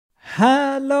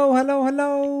Hello, hello,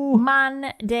 hello.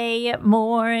 Monday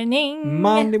morning.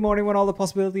 Monday morning when all the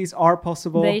possibilities are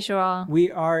possible. They sure are.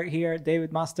 We are here,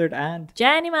 David Mustard and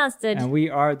Jenny Mustard. And we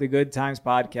are the Good Times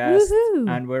Podcast.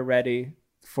 Woohoo. And we're ready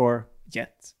for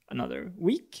yet another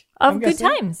week. Of good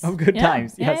times. Of good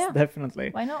times. Yes, yeah.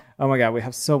 Definitely. Why not? Oh my God, we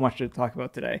have so much to talk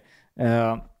about today.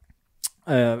 You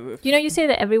say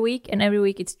that every week, and every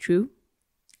week it's true.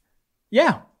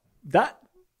 Yeah,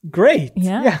 great.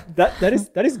 Yeah. That is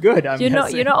good. You're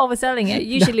not overselling it.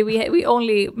 Usually we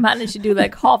only manage to do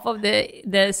like half of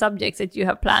the subjects that you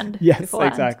have planned. Yes,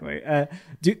 beforehand. exactly.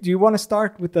 Do you want to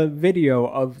start with a video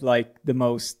of like the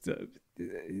most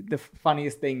the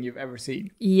funniest thing you've ever seen?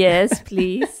 Yes,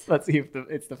 please. Let's see if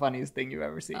it's the funniest thing you've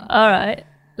ever seen. All right,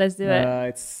 let's do it.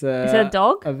 It's is it a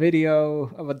dog? A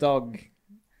video of a dog.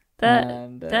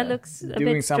 That looks a bit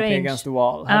doing something strange. against the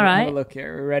wall. All right. Have a look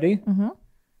here. Are you ready? Mm-hmm.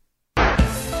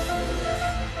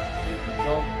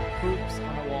 Dog poops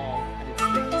on a wall and it stinks.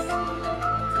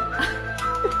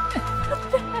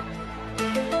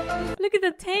 Look at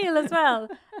the tail as well.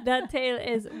 That tail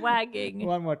is wagging.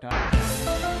 One more time.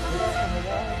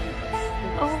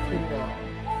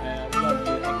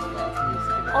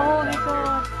 Oh my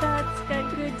God, that's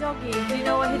a good doggy. Do you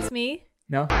know what hits me?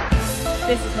 No.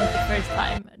 This is not the first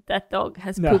time that dog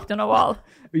has pooped on a wall.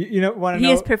 He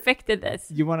has perfected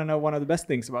this. You want to know one of the best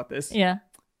things about this? Yeah.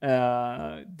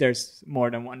 There's more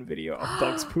than one video of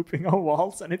dogs pooping on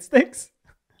walls and it stinks.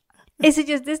 Is it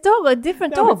just this dog or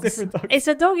different dogs? It's different dogs. It's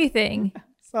a doggy thing.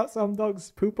 Some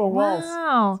dogs poop on walls.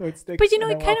 Wow. So it sticks. But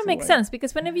it kind of makes sense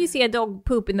because whenever you see a dog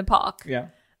poop in the park,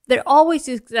 they're always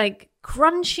just like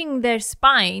crunching their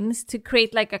spines to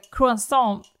create like a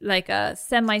croissant, like a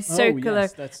semicircular. Oh,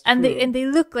 yes, that's and true. they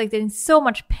look like they're in so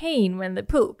much pain when they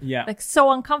poop. Yeah. Like so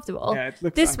uncomfortable. Yeah, it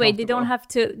looks this way they don't have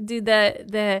to do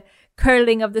the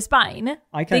curling of the spine.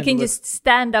 They can just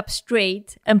stand up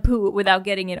straight and poo without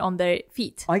getting it on their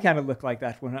feet. I kind of look like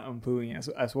that when I'm pooing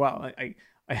as well.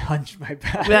 I hunch my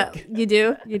back. Well, you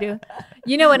do. You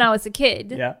know, when I was a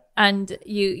kid, Yeah. and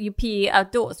you pee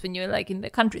outdoors when you're like in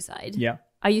the countryside. Yeah.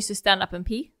 I used to stand up and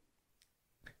pee.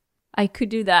 I could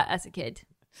do that as a kid.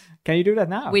 Can you do that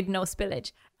now? With no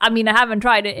spillage. I mean, I haven't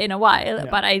tried it in a while,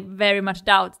 but I very much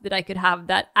doubt that I could have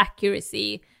that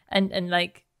accuracy and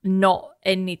like not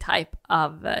any type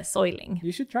of soiling.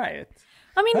 You should try it.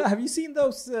 I mean, have you seen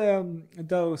those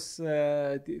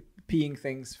peeing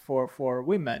things for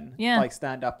women? Yeah. Like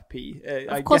stand-up pee.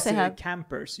 Of course I have.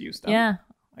 Campers use them. Yeah.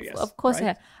 I guess. Of course right? I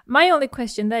have. My only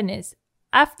question then is,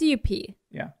 after you pee,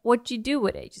 what do you do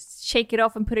with it? Just shake it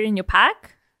off and put it in your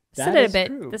pack? That's a little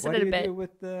bit. That's what a little do you bit. do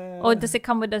with the... Or does it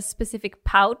come with a specific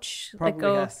pouch?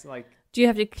 Probably has like... Do you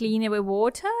have to clean it with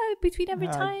water between every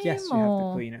time? Yes, you have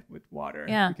to clean it with water.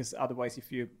 Yeah. Because otherwise,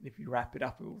 if you wrap it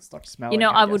up, it will start smelling. You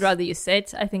know, I would rather you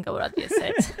sit. I think I would rather you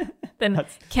sit than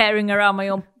carrying around my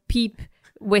own peep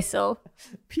whistle.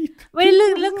 Peep. Well,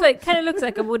 it kind of looks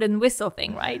like a wooden whistle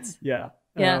thing, right? Yeah.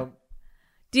 Yeah.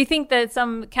 Do you think that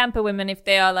some camper women, if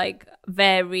they are like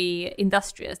very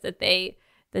industrious, that they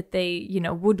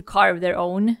would carve their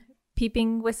own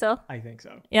peeping whistle? I think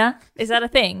so. Yeah, is that a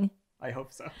thing? I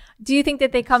hope so. Do you think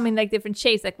that they come in like different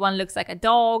shapes? Like one looks like a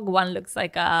dog, one looks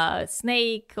like a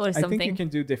snake or something? I think you can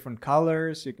do different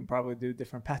colors. You can probably do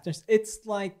different patterns. It's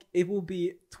like it will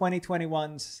be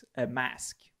 2021's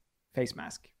face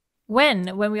mask.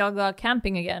 When we all go out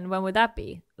camping again, when would that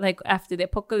be? Like after the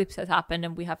apocalypse has happened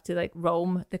and we have to like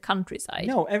roam the countryside?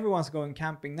 No, everyone's going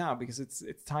camping now because it's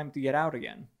time to get out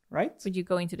again, right? But you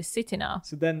go into the city now.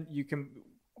 So then you can...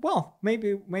 Well,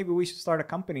 maybe we should start a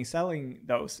company selling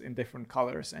those in different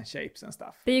colors and shapes and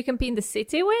stuff. That you can pee in the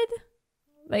city with?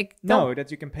 Like that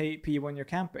you can pee when you're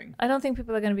camping. I don't think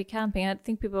people are going to be camping. I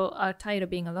think people are tired of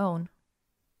being alone.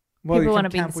 Well, people want to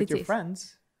to be in camp with your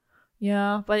friends.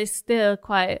 Yeah, but it's still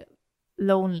quite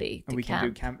lonely to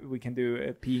camp. We can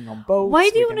do peeing on boats.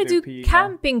 Why do you want to do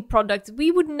camping products?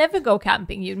 We would never go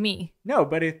camping, you and me. No,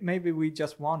 but maybe we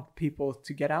just want people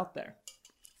to get out there.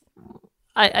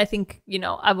 I think,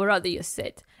 I would rather just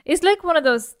sit. It's like one of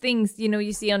those things,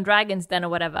 you see on Dragon's Den or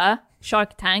whatever,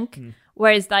 Shark Tank,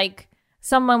 where it's like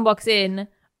someone walks in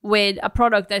with a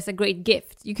product that's a great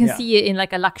gift. You can see it in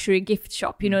like a luxury gift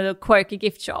shop, the quirky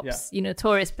gift shops,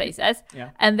 tourist places. Yeah.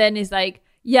 And then it's like,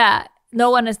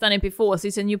 no one has done it before, so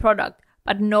it's a new product,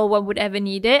 but no one would ever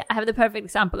need it. I have the perfect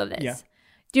example of this. Yeah.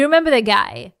 Do you remember the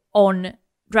guy on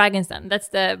Dragon's Den? That's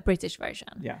the British version.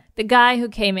 Yeah. The guy who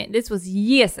came in, this was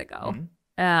years ago,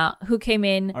 who came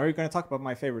in. Are you going to talk about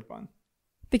my favorite one?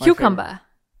 The cucumber. Favorite.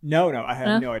 No, I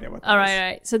have no idea what that is. All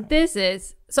right.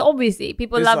 So obviously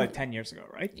people this love... This is like 10 years ago,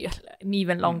 right? Yeah,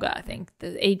 even longer, I think,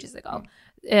 ages ago.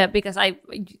 Because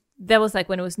that was like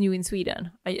when it was new in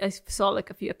Sweden. I saw like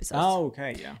a few episodes. Oh,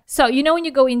 okay, yeah. So, you know, when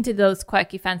you go into those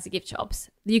quirky fancy gift shops,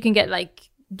 you can get like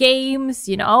games,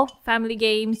 you know, family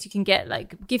games. You can get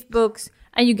like gift books,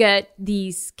 and you get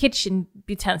these kitchen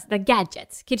utensils, like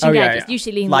gadgets, gadgets,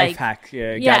 usually in life hack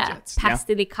gadgets.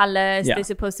 Pastel colors. Yeah. They're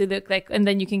supposed to look like, and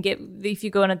then you can get, if you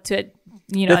go on to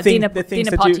a dinner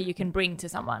party, you can bring to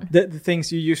someone. The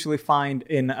things you usually find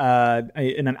in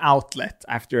an outlet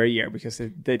after a year because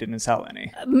they didn't sell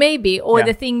any. Maybe, or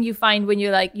the thing you find when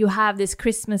you're like, you have this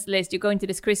Christmas list, you're going to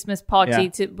this Christmas party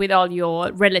with all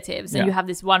your relatives, and you have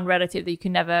this one relative that you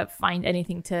can never find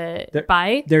anything to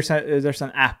buy. There's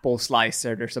an apple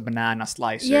slicer, there's a banana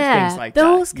slicer, things like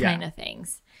those that. kind of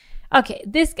things. Okay,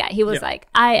 this guy, he was like,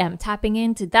 I am tapping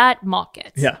into that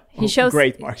market. Yeah, he shows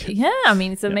great market. Yeah, I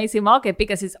mean, it's an amazing market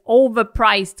because it's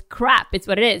overpriced crap. It's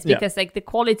what it is, because like the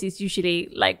quality is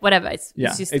usually like whatever. It's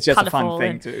just a fun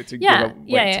thing to give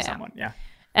away to someone. Yeah,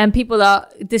 and people are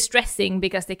distressing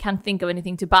because they can't think of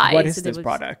anything to buy. What is this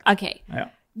product? Okay,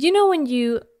 you know when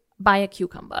you buy a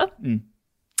cucumber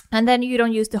and then you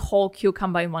don't use the whole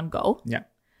cucumber in one go. Yeah.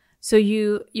 So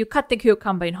you cut the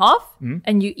cucumber in half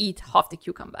and you eat half the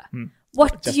cucumber.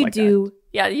 What do you do?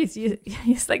 That. Yeah,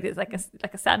 it's like this, like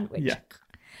a sandwich. Yeah.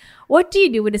 What do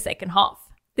you do with the second half?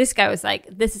 This guy was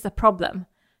like, this is a problem.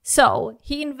 So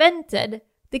he invented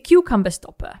the cucumber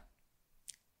stopper.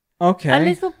 Okay. A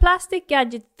little plastic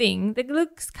gadget thing that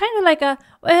looks kind of like a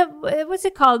what's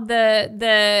it called?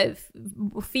 The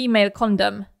female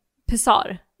condom,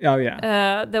 Pessar. Oh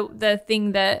yeah. The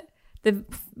thing that the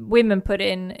women put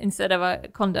in instead of a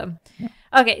condom. Yeah.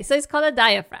 Okay, so it's called a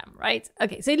diaphragm, right?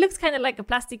 Okay, so it looks kind of like a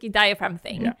plasticky diaphragm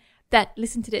thing that,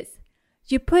 listen to this,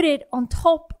 you put it on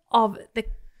top of the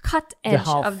cut edge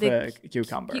of the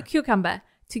cucumber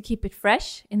to keep it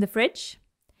fresh in the fridge.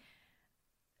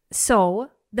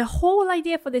 So the whole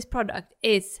idea for this product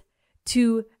is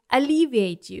to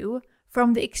alleviate you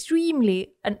from the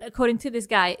extremely, and according to this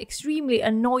guy, extremely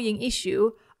annoying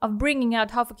issue of bringing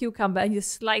out half a cucumber and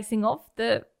just slicing off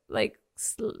the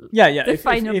the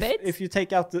finer bits. If you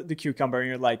take out the cucumber and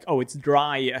you're like, oh, it's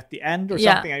dry at the end or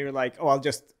something, and you're like, oh, I'll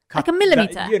just cut like a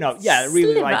millimeter, really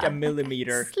sliver. Like a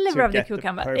millimeter sliver of the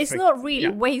cucumber. It's not really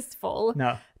wasteful.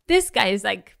 No. This guy is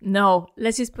like, no,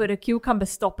 let's just put a cucumber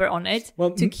stopper on it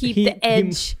to keep the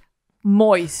edge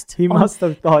moist. He must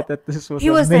have thought that this was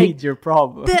a major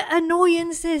problem. The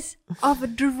annoyances of a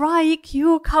dry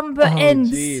cucumber ends.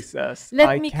 Jesus.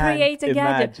 Let me create a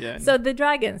gadget. So the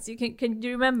dragons, can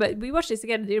you remember? We watched this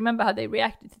again. Do you remember how they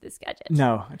reacted to this gadget?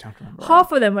 No, I don't remember.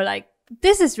 Half of them were like,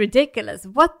 this is ridiculous.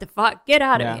 What the fuck? Get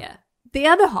out of here. The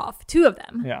other half, two of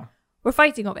them, were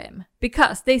fighting over him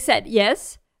because they said,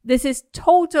 yes, this is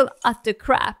total utter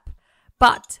crap,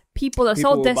 but people are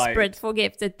so desperate for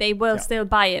gifts that they will still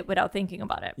buy it without thinking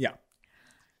about it. Yeah.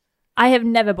 I have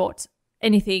never bought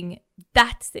anything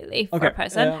that silly for a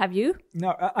person. Have you?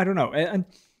 No, I don't know.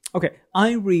 Okay,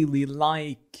 I really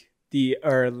like the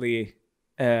early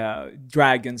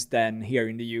Dragon's Den here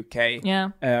in the UK. Yeah.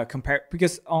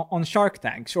 Because on Shark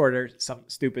Tank, sure, there's some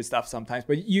stupid stuff sometimes,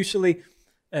 but usually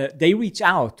they reach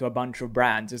out to a bunch of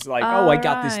brands. It's like, I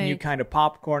got this new kind of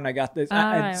popcorn. I got this.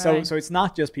 So it's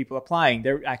not just people applying.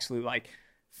 They're actually like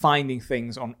finding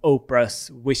things on Oprah's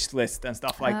wish list and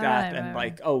stuff like that. And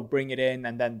like, bring it in.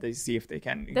 And then they see if they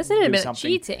can That's a little bit of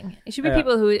cheating. It should be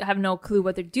people who have no clue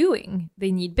what they're doing.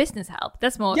 They need business help.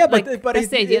 That's more but that's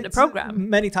the idea of the program.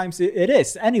 Many times it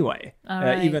is anyway.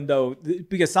 Even though,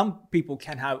 because some people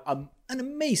can have an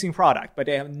amazing product, but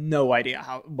they have no idea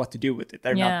what to do with it.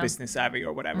 They're not business savvy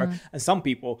or whatever. And some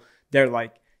people, they're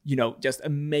like, just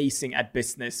amazing at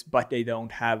business, but they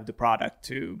don't have the product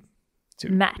to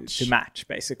match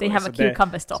basically. They have a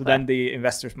cucumber stopper. So then the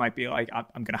investors might be like,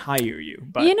 I'm going to hire you.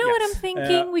 But you know what I'm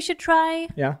thinking we should try?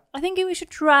 Yeah. I'm thinking we should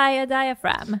try a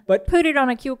diaphragm. But put it on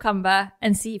a cucumber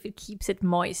and see if it keeps it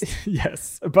moist.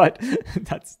 Yes, but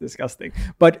that's disgusting.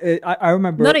 But I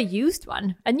remember... Not a used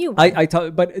one, a new one.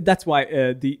 But that's why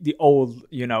the old,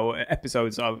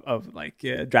 episodes of like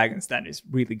Dragon's Den is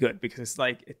really good, because it's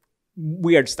like...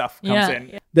 weird stuff comes in.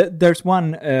 Yeah. There's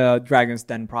one Dragon's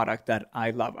Den product that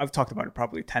I love. I've talked about it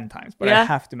probably 10 times, but I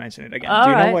have to mention it again. Do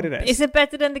you know what it is? Is it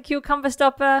better than the cucumber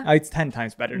stopper? It's 10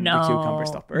 times better than the cucumber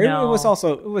stopper. No.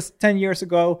 It was 10 years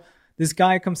ago. This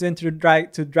guy comes into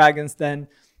Dragon's Den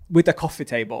with a coffee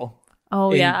table.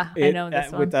 Oh, I know this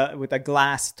one. With a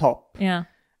glass top. Yeah.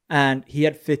 And he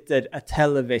had fitted a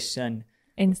television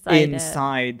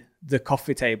inside the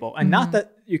coffee table. And not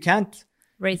that you can't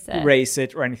raise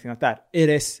it or anything like that. It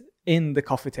is in the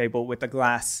coffee table with a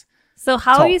glass. So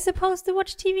how are you supposed to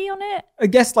watch TV on it? I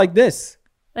guess like this.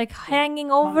 like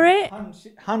hanging over it,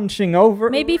 hunching over.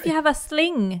 Maybe if you have a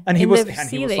sling. And he was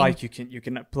like, you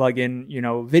can plug in,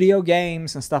 video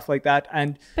games and stuff like that.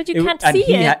 But you can't see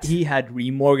it. He had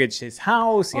remortgaged his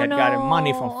house. He had gotten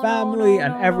money from family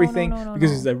and everything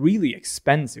because it's a really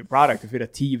expensive product to fit a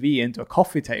TV into a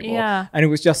coffee table. Yeah. And it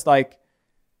was just like,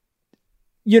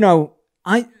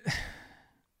 I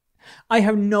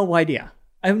have no idea.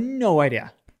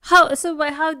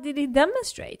 How did he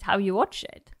demonstrate how you watch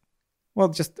it? Well,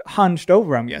 just hunched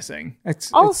over, I'm guessing.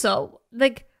 It's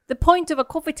like the point of a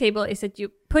coffee table is that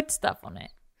you put stuff on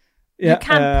it. Yeah, you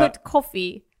can't put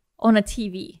coffee on a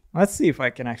TV. Let's see if I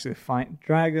can actually find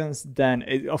Dragon's Den.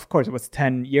 Of course, it was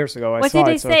 10 years ago. What did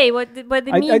they say? What did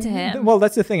they mean to him? Well,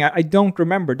 that's the thing. I don't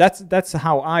remember. That's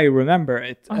how I remember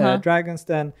it. Dragon's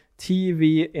Den,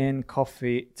 TV in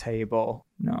coffee table.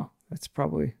 No, that's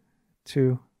probably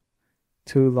too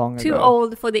long ago. Too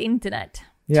old for the internet.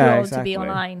 Yeah, too old exactly. to be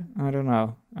online. I don't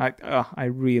know. I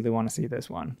really want to see this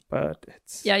one, but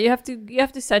it's you have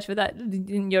to search for that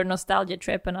in your nostalgia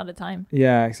trip another time.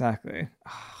 Yeah, exactly.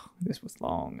 This was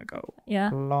long ago.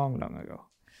 Yeah, long ago.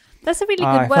 That's a really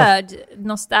good word,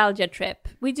 nostalgia trip.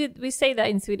 We say that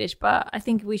in Swedish, but I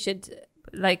think we should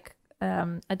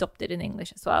adopt it in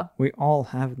English as well. We all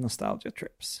have nostalgia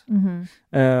trips.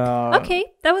 Mm-hmm.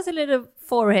 Okay, that was a little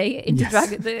foray into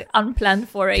the unplanned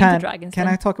foray into Dragon's Den.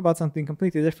 Can I talk about something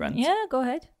completely different? Yeah, go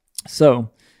ahead.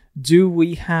 So, do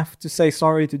we have to say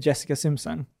sorry to Jessica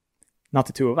Simpson? Not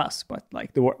the two of us, but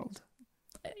like the world.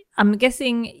 I'm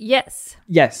guessing yes.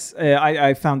 Yes,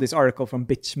 I found this article from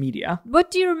Bitch Media. What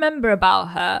do you remember about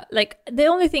her? Like, the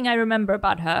only thing I remember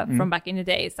about her from back in the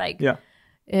day is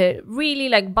really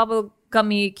like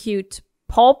bubblegummy cute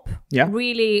pop. Yeah.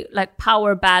 Really like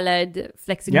power ballad,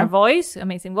 flexing her voice,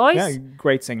 amazing voice. Yeah,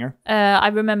 great singer. I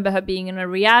remember her being in a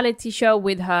reality show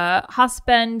with her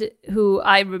husband, who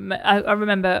I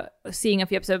remember seeing a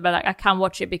few episodes, but I can't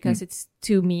watch it because it's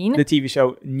too mean. The TV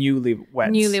show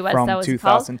Newlyweds from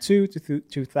 2002 to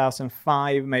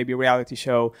 2005, maybe a reality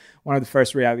show. One of the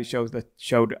first reality shows that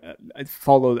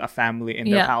followed a family in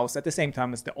their house at the same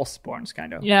time as the Osbournes,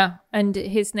 kind of. Yeah, and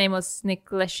his name was Nick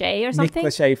Lachey or something.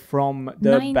 Nick Lachey from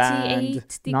the band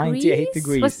 98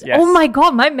 Degrees. Yes. Oh my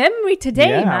God, my memory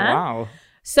today, man. Wow.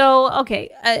 So, okay,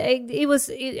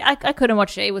 I couldn't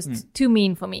watch it. It was too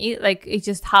mean for me. Like, it's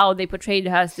just how they portrayed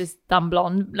her as this dumb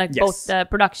blonde, like both the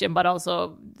production, but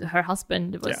also her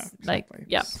husband was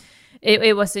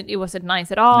it wasn't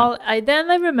nice at all. No. I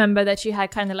remember that she had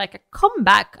kind of like a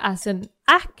comeback as an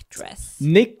actress.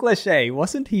 Nick Lachey,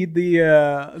 wasn't he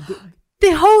the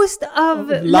host of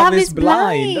Love is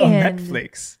Blind on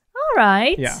Netflix? All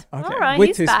right. Yeah. Okay. All right.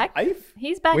 With he's back. Wife?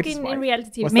 He's back in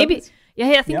reality TV. Maybe.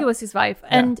 Yeah, I think it was his wife.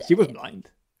 And she was blind.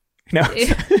 No.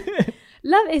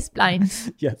 Love is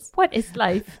blind. Yes. What is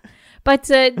life? But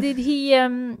did he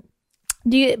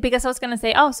because I was going to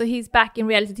say, so he's back in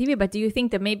reality TV, but do you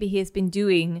think that maybe he has been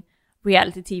doing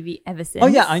reality TV ever since? Oh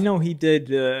yeah, I know he did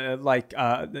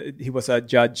he was a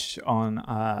judge on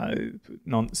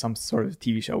some sort of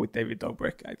TV show with David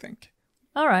Dobrik, I think.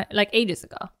 All right, like ages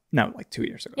ago. No, like 2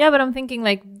 years ago. Yeah, but I'm thinking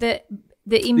like the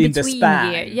in-between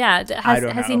year. Yeah,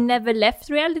 has he never left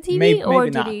reality TV? Maybe or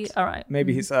did not. He? All right.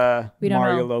 Maybe he's a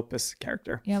Mario Lopez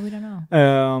character. Yeah, we don't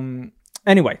know.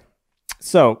 Anyway,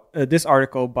 so this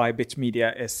article by Bitch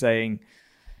Media is saying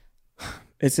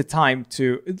it's a time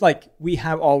to, like, we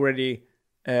have already,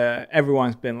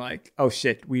 everyone's been like, oh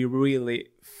shit, we really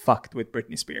fucked with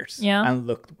Britney Spears. Yeah. And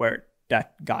looked where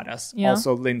that got us. Yeah.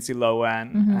 Also Lindsay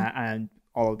Lohan and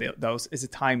all of those. It's a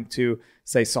time to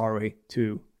say sorry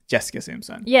to Jessica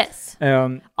Simpson. Yes.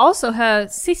 Also her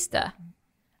sister,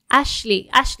 Ashley.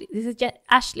 This is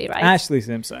Ashley, right? Ashley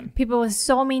Simpson. People were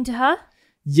so mean to her.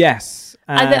 Yes.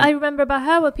 I remember about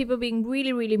her were people being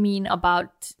really, really mean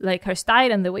about like her style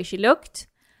and the way she looked.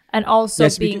 And also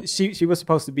being... She was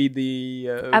supposed to be the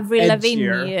Avril Lavigne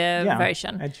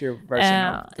version. Edgier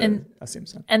version of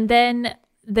Simpson. And then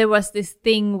there was this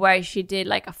thing where she did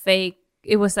like a fake...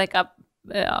 It was like a...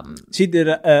 she did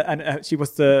she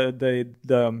was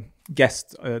the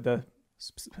guest, the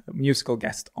musical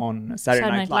guest on Saturday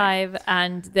Night Live,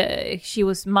 and she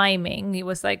was miming. It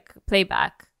was like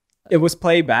playback. It was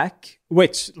playback,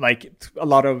 which like a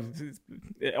lot of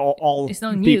all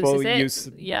people use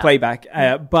playback.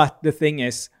 But the thing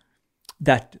is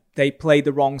that they played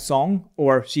the wrong song,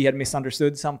 or she had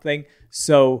misunderstood something,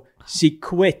 so she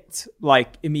quit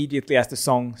like immediately as the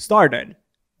song started.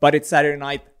 But it's Saturday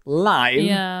Night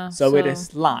Live, so it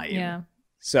is live. Yeah.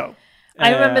 So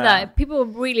I remember that. People were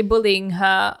really bullying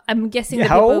her. I'm guessing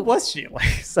how old was she? Like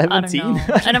 17?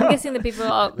 And I'm guessing the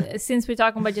people, since we're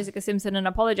talking about Jessica Simpson and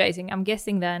apologizing, I'm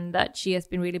guessing then that she has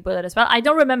been really bullied as well. I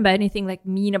don't remember anything like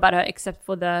mean about her except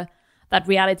for that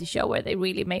reality show where they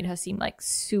really made her seem like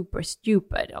super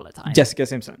stupid all the time. Jessica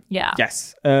Simpson. Yeah.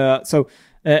 Yes. So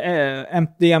the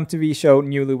MTV show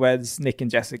Newlyweds, Nick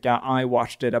and Jessica, I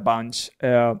watched it a bunch.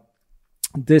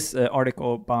 This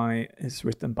article is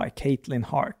written by Caitlin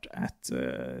Hart at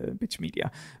Bitch Media.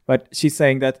 But she's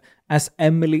saying that, as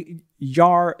Emily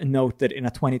Yar noted in a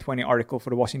 2020 article for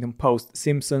the Washington Post,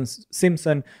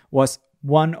 Simpson was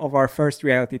one of our first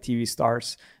reality TV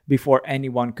stars before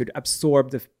anyone could absorb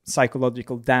the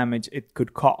psychological damage it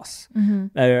could cause.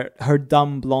 Her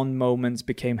dumb blonde moments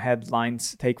became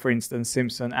headlines. Take, for instance,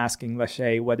 Simpson asking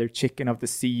Lachey whether chicken of the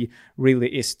sea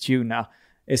really is tuna.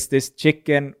 Is this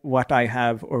chicken what I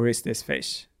have, or is this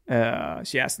fish?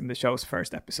 She asked in the show's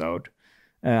first episode.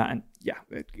 And yeah,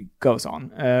 it goes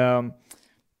on.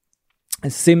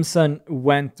 Simpson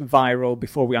went viral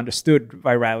before we understood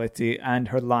virality, and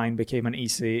her line became an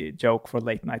easy joke for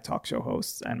late night talk show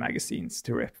hosts and magazines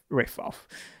to riff off.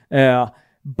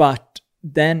 But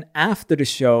then after the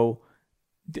show,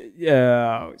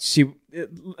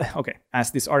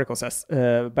 as this article says,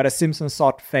 but as Simpson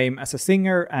sought fame as a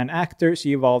singer and actor,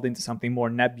 she evolved into something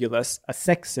more nebulous, a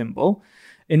sex symbol.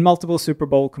 In multiple Super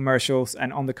Bowl commercials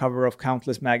and on the cover of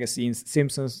countless magazines,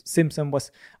 Simpson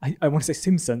was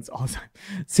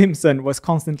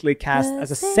constantly cast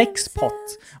as a sex pot,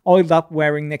 oiled up,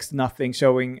 wearing next to nothing,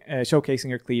 showcasing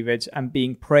her cleavage, and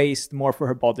being praised more for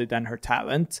her body than her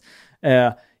talent.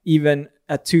 Even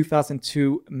a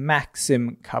 2002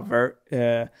 Maxim cover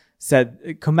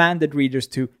commanded readers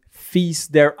to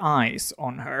feast their eyes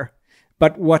on her.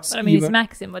 But it's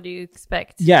Maxim. What do you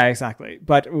expect? Yeah, exactly.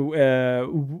 But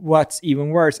what's even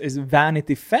worse is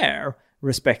Vanity Fair,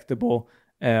 respectable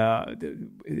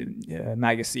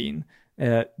magazine,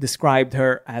 described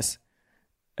her as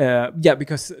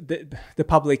because the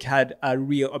public had a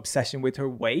real obsession with her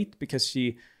weight, because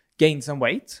she gained some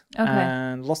weight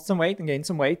and lost some weight and gained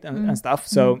some weight and stuff.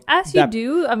 So as you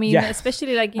do, I mean,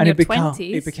 especially like in your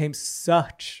 20s, it became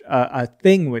such a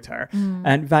thing with her.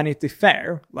 And Vanity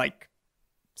Fair, like,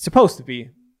 supposed to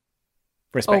be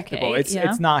respectable.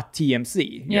 It's not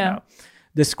TMZ, you know.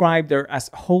 Described her as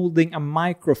holding a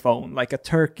microphone like a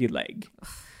turkey leg.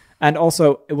 And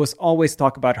also, it was always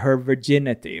talk about her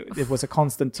virginity. It was a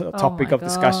constant topic of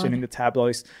discussion in the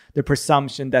tabloids. The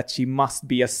presumption that she must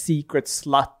be a secret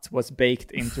slut was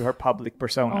baked into her public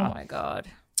persona. Oh my God.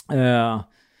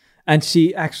 And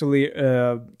she actually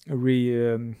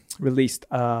released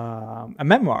a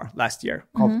memoir last year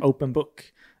called Open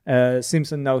Book.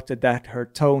 Simpson noted that her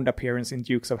toned appearance in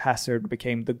Dukes of Hazzard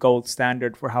became the gold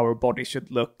standard for how her body should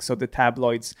look, so the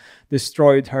tabloids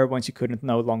destroyed her when she couldn't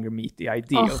no longer meet the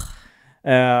ideal.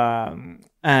 And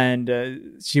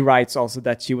she writes also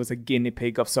that she was a guinea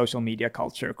pig of social media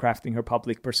culture, crafting her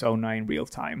public persona in real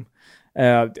time.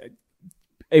 I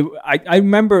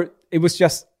remember it was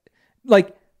just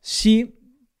like she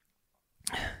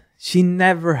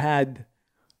never had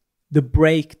the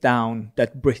breakdown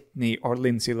that Britney or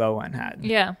Lindsay Lohan had.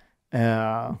 Yeah.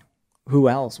 Who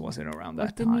else was it around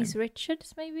that time? Denise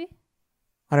Richards, maybe?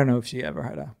 I don't know if she ever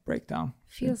had a breakdown.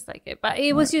 Feels like it. But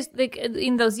it was just like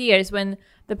in those years when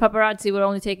the paparazzi were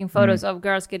only taking photos of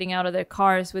girls getting out of their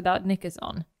cars without knickers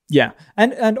on. Yeah.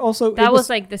 And also... That was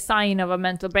like the sign of a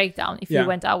mental breakdown if you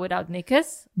went out without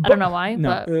knickers. I don't know why.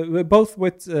 No, but both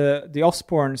with the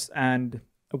Osbournes and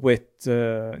with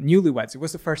Newlyweds. It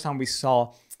was the first time we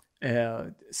saw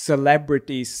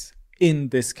celebrities in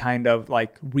this kind of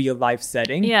like real life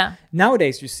setting. Yeah.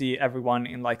 Nowadays you see everyone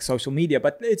in like social media,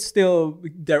 but it's still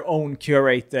their own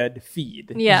curated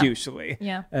feed usually.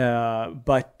 Yeah.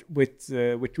 But with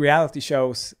reality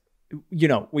shows, you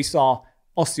know, we saw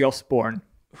Ozzy Osbourne,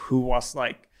 who was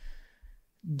like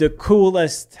the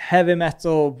coolest heavy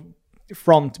metal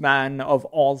frontman of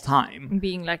all time,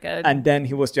 being like and then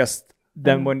he was just.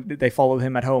 Then when they followed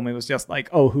him at home, it was just like,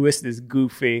 oh, who is this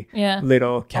goofy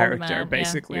little character,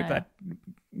 basically, that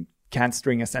can't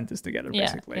string a sentence together,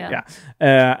 basically. Yeah.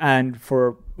 And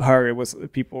for her, it was,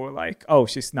 people were like, oh,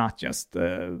 she's not just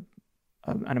an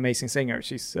amazing singer.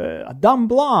 She's a dumb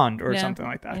blonde or something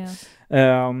like that.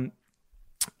 Yeah.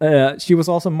 She was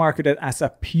also marketed as a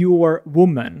pure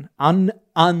woman,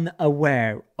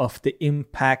 unaware of the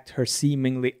impact her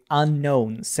seemingly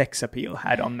unknown sex appeal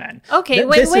had on men. Okay,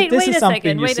 wait a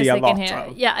second here.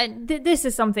 Yeah, this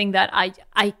is something that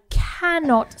I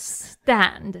cannot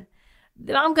stand.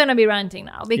 I'm going to be ranting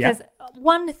now because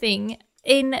one thing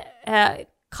in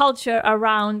culture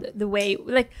around the way,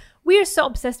 like we are so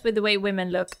obsessed with the way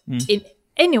women look in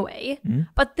anyway.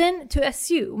 But then to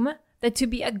assume that to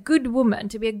be a good woman,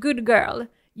 to be a good girl,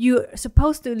 you're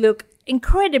supposed to look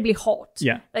incredibly hot.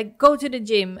 Yeah. Like go to the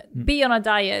gym, be on a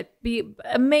diet, be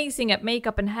amazing at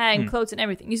makeup and hair and clothes and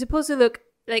everything. You're supposed to look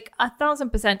like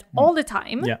 1,000% all the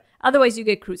time. Yeah. Otherwise you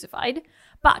get crucified.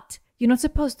 But you're not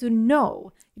supposed to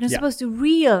know. You're not supposed to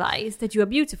realize that you are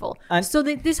beautiful. And so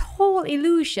this whole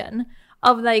illusion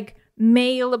of like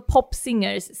male pop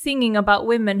singers singing about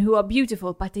women who are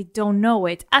beautiful, but they don't know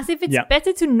it. As if it's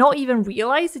better to not even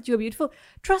realize that you're beautiful.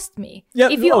 Trust me.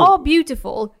 If you are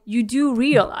beautiful, you do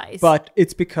realize. But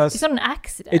it's because... It's not an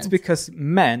accident. It's because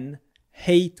men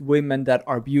hate women that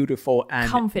are beautiful and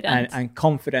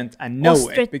confident and know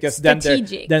it, because then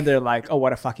they're like, oh,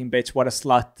 what a fucking bitch, what a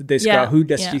slut, this girl, who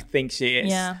does she think she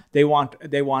is? They want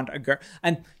a girl,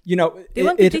 and you know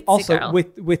it also girl.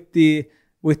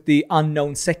 with the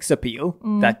unknown sex appeal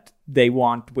that they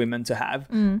want women to have.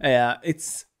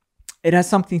 It has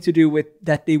something to do with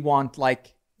that they want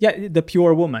like the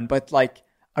pure woman, but like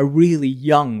a really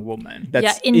young woman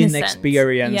that's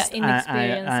inexperienced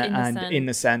and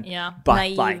innocent, but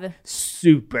naive. Like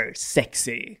super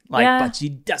sexy, like but she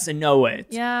doesn't know it.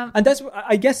 And that's,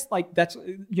 I guess, like that's,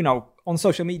 you know, on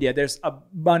social media there's a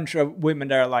bunch of women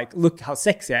that are like, look how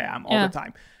sexy I am all the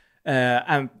time,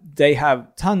 and they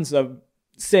have tons of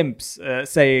simps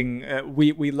saying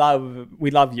we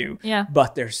love you,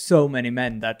 but there's so many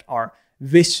men that are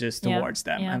vicious towards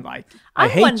them and like I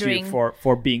hate you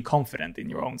for being confident in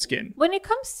your own skin. When it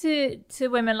comes to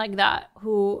women like that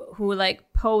who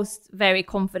like post very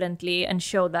confidently and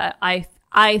show that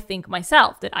I think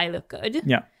myself that I look good,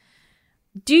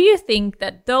 do you think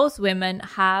that those women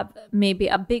have maybe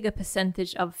a bigger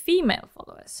percentage of female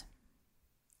followers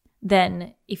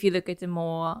than if you look at the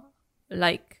more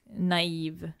like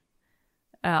naive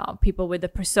people with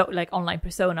the like online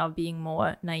persona of being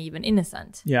more naive and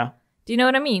innocent? Do you know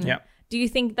what I mean? Do you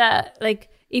think that, like,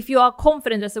 if you are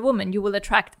confident as a woman, you will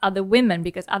attract other women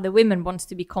because other women wants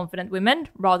to be confident women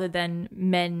rather than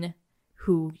men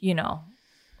who, you know?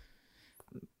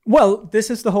 Well,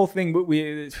 this is the whole thing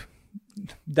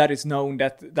that is known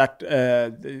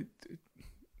that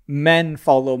men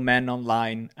follow men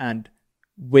online and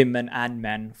women and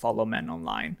men follow men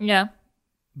online.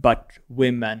 But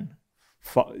women...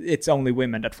 it's only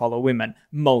women that follow women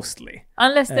mostly,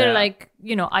 unless they're like,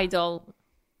 you know, idol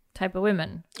type of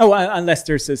women. Unless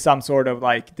there's some sort of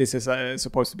like, this is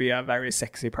supposed to be a very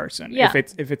sexy person.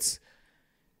 If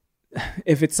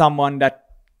it's someone that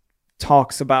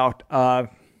talks about an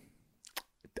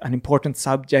important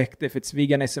subject, if it's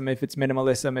veganism, if it's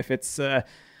minimalism, if it's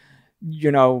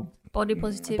you know, body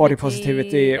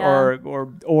positivity,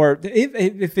 or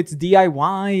if it's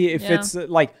DIY, if it's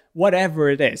like whatever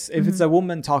it is, if it's a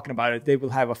woman talking about it, they will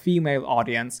have a female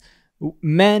audience.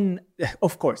 Men,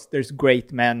 of course, there's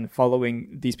great men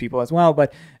following these people as well,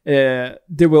 but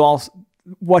there will also,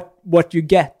 what you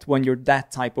get when you're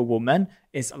that type of woman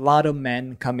is a lot of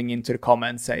men coming into the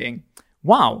comments saying,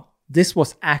 wow, this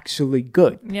was actually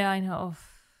good. I know.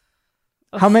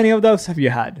 How many of those have you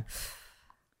had?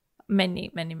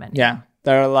 Many. Yeah,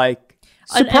 they're like,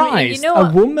 surprised.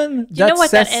 A woman that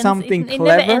says something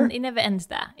clever. It never ends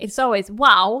there. It's always,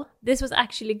 wow, this was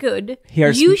actually good.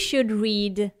 You should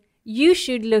read. You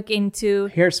should look into.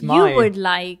 You would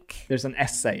like. There's an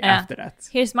essay after that.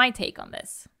 Here's my take on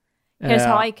this. Here's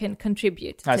how I can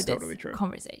contribute to this totally true.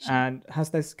 Conversation. And has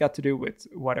this got to do with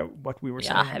what we were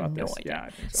saying about this? I have no idea. Yeah, I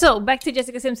think so back to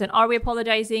Jessica Simpson. Are we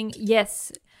apologizing?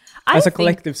 Yes. As a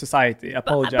collective society,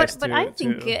 apologize but I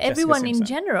think everyone in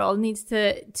general needs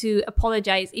to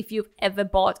apologize if you've ever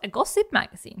bought a gossip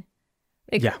magazine.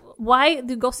 Like, why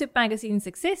do gossip magazines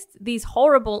exist? These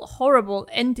horrible, horrible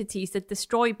entities that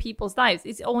destroy people's lives.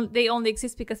 They only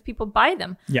exist because people buy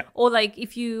them. Or like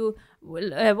if you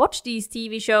watch these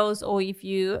TV shows, or if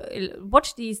you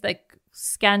watch these like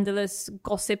scandalous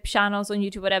gossip channels on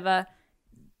YouTube, whatever,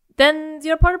 then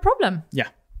you're part of the problem.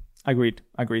 Agreed.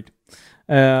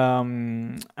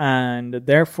 And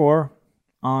therefore,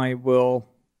 I will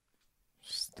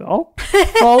stop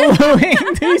following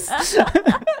these.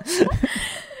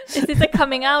 Is this a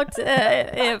coming out,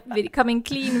 coming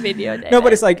clean video? No,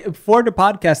 but it's like, for the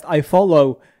podcast, I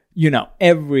follow, you know,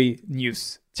 every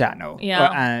news channel.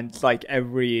 And like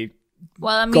every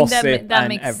gossip that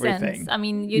makes everything. Sense. I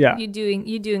mean, you're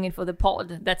doing it for the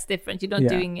pod. That's different. You're not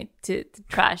doing it to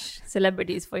trash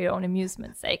celebrities for your own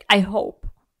amusement's sake. I hope.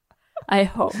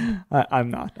 I'm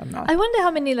not. I wonder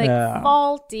how many like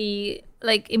faulty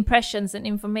like impressions and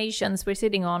informations we're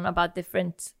sitting on about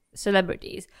different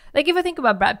celebrities. Like if I think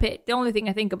about Brad Pitt, the only thing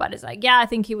I think about is like, yeah, I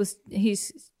think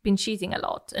he's been cheating a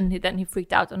lot, and then he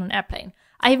freaked out on an airplane.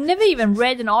 I have never even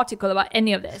read an article about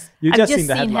any of this. I've just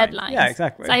seen headlines. Yeah,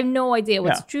 exactly. So I have no idea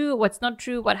what's true, what's not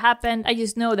true, what happened. I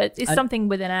just know that it's something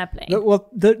with an airplane. Well,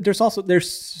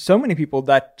 there's so many people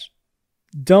that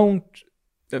don't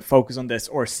focus on this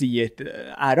or see it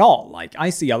at all. Like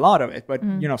I see a lot of it, but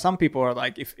some people are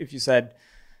like, if you said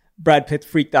Brad Pitt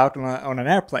freaked out on an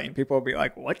airplane, people will be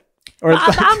like, what? Or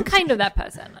I'm kind of that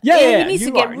person. It needs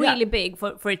to get really big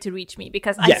for it to reach me,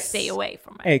 because I stay away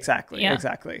from it. Exactly.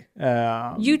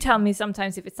 You tell me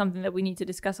sometimes if it's something that we need to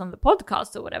discuss on the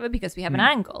podcast or whatever, because we have an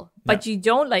angle. But you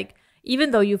don't like,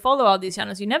 even though you follow all these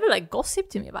channels, you never like gossip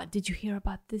to me about, did you hear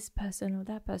about this person or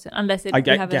that person? Unless I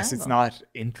guess it's not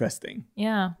interesting.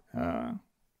 Yeah.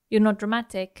 You're not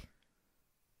dramatic.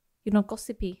 You're not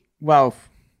gossipy. Well,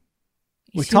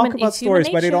 we talk about stories,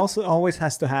 but it also always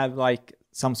has to have like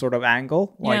some sort of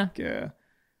angle, like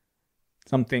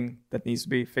something that needs to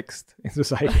be fixed in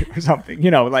society or something.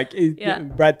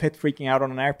 Brad Pitt freaking out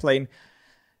on an airplane.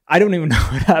 I don't even know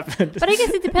what happened. But I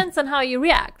guess it depends on how you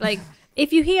react. Like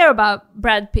if you hear about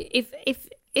Brad Pitt,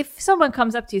 if someone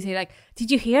comes up to you and say like, did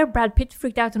you hear Brad Pitt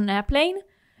freaked out on an airplane?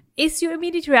 Is your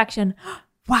immediate reaction,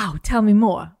 wow, tell me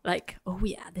more? Like, oh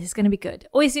yeah, this is going to be good.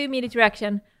 Or is your immediate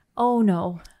reaction, oh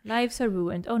no, lives are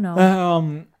ruined. Oh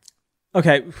no.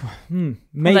 Okay,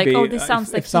 maybe like, oh, this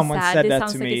sounds if someone said that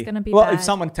to me. Bad. If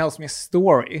someone tells me a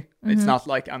story, it's not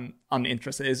like I'm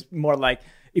uninterested. It's more like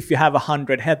if you have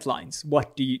 100 headlines,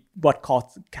 what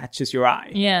catches your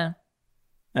eye? Yeah.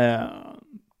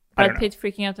 Brad Pitt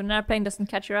freaking out on an airplane doesn't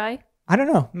catch your eye? I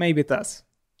don't know. Maybe it does.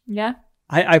 Yeah.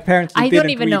 I apparently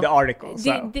didn't read the article.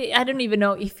 So. I don't even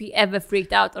know if he ever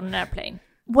freaked out on an airplane.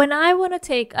 When I want to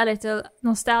take a little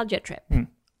nostalgia trip,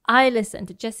 I listen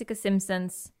to Jessica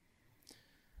Simpson's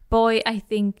Boy, I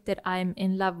Think That I'm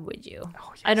in Love With You.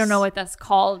 Oh, yes. I don't know what that's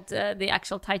called, the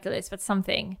actual title is, but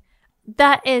something.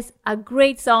 That is a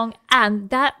great song, and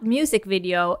that music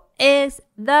video is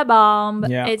the bomb.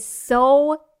 Yeah. It's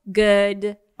so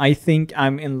good. I Think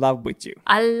I'm in Love With You.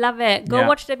 I love it. Go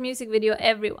watch that music video,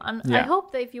 everyone. Yeah. I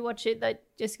hope that if you watch it, that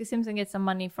Jessica Simpson gets some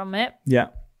money from it. Yeah.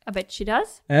 I bet she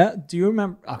does. Do you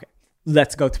remember? Okay,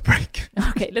 let's go to break.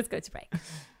 Okay, let's go to break.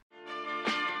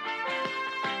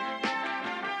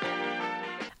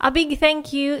 A big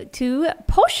thank you to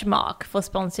Poshmark for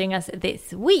sponsoring us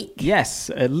this week.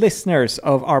 Yes, listeners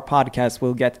of our podcast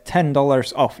will get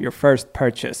 $10 off your first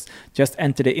purchase. Just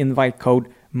enter the invite code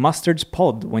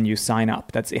MustardsPod when you sign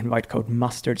up. That's invite code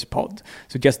MustardsPod.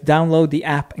 So just download the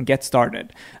app and get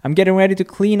started. I'm getting ready to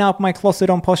clean out my closet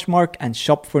on Poshmark and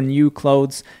shop for new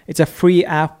clothes. It's a free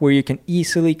app where you can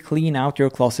easily clean out your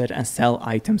closet and sell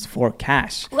items for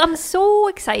cash. Well, I'm so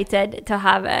excited to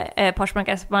have Poshmark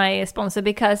as my sponsor,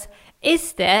 because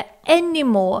is there any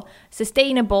more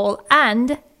sustainable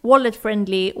and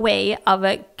wallet-friendly way of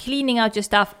cleaning out your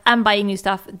stuff and buying new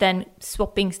stuff than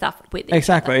swapping stuff with each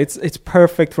other? It's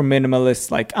perfect for minimalists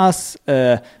like us,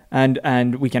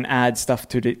 and we can add stuff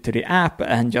to the app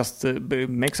and just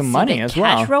make some money as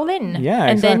well. Cash roll in. Yeah,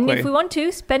 and exactly. then if we want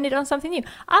to, spend it on something new.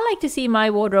 I like to see my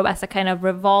wardrobe as a kind of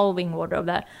revolving wardrobe,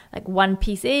 that like one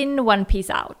piece in, one piece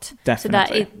out.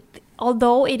 Definitely. So that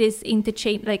although it is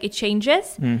interchange, like it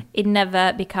changes, it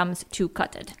never becomes too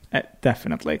cluttered.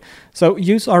 Definitely. So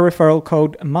use our referral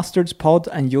code MustardsPod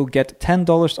and you'll get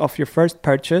 $10 off your first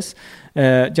purchase.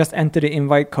 Just enter the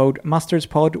invite code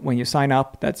MustardsPod when you sign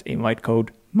up. That's invite code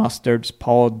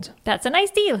MustardsPod. That's a nice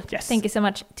deal. Yes. Thank you so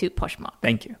much to Poshmark.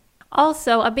 Thank you.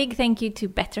 Also, a big thank you to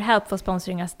BetterHelp for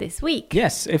sponsoring us this week.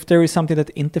 Yes, if there is something that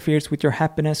interferes with your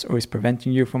happiness or is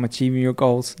preventing you from achieving your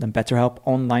goals, then BetterHelp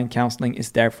Online Counseling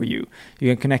is there for you. You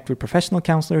can connect with professional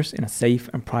counselors in a safe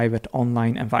and private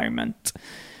online environment.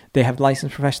 They have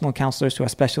licensed professional counselors who are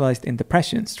specialized in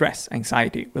depression, stress,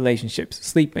 anxiety, relationships,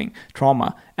 sleeping,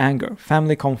 trauma, anger,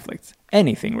 family conflicts,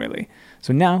 anything really.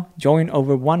 So now, join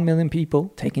over 1 million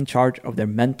people taking charge of their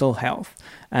mental health.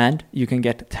 And you can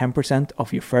get 10%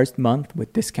 off your first month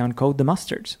with discount code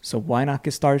TheMustards. So why not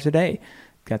get started today?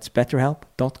 That's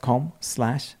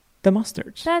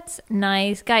betterhelp.com/themustards. That's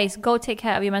nice. Guys, go take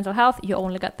care of your mental health. You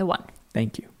only got the one.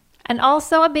 Thank you. And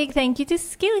also a big thank you to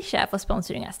Skillshare for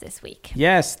sponsoring us this week.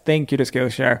 Yes, thank you to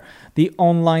Skillshare. The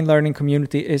online learning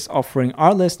community is offering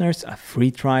our listeners a free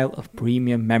trial of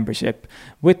premium membership.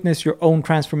 Witness your own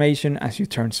transformation as you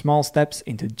turn small steps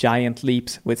into giant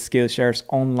leaps with Skillshare's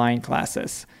online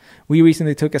classes. We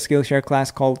recently took a Skillshare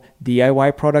class called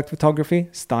DIY Product Photography,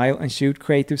 Style and Shoot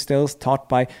Creative Stills, taught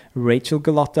by Rachel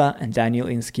Galotta and Daniel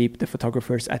Inskeep, the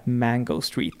photographers at Mango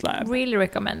Street Lab. Really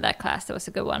recommend that class. That was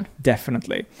a good one.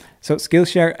 Definitely. So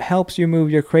Skillshare helps you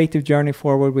move your creative journey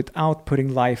forward without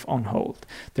putting life on hold.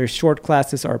 Their short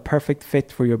classes are a perfect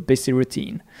fit for your busy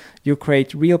routine. You'll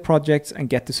create real projects and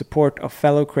get the support of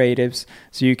fellow creatives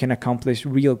so you can accomplish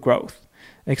real growth.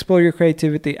 Explore your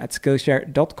creativity at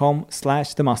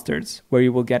Skillshare.com/themustards, where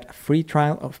you will get a free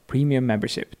trial of premium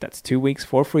membership. That's 2 weeks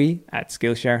for free at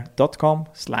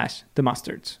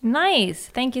Skillshare.com/themustards. Nice.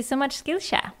 Thank you so much,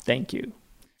 Skillshare. Thank you.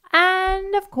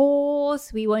 And of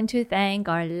course, we want to thank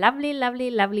our lovely,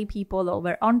 lovely, lovely people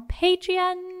over on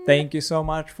Patreon. Thank you so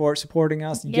much for supporting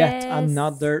us yet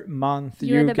another month.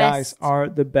 You guys are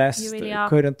the best. You really are.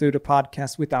 Couldn't do the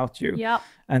podcast without you. Yeah.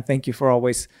 And thank you for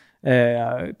always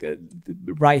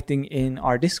writing in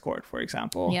our Discord, for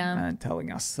example, and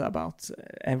telling us about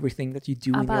everything that you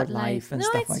do in your life and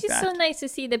stuff like that. It's just so nice to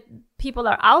see that people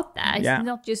are out there. It's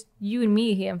not just you and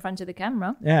me here in front of the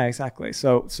camera. Yeah, exactly.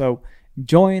 So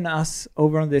join us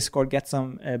over on Discord, get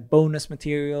some bonus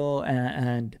material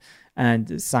and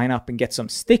sign up and get some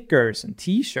stickers and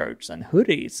t-shirts and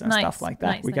hoodies and stuff like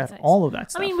that. We got all of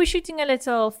that stuff. I mean, we're shooting a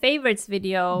little favorites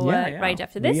video right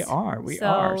after this. We are.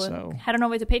 So head on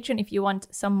over to Patreon if you want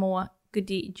some more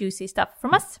goody, juicy stuff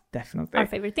from us. Definitely. Our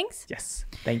favorite things. Yes.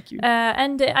 Thank you.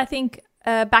 And I think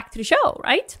back to the show,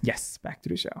 right? Yes, back to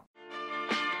the show.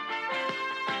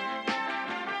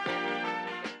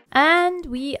 And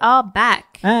we are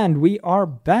back. What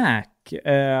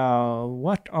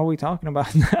are we talking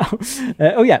about now?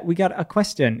 We got a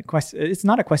question. It's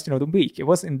not a question of the week. It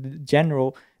was in the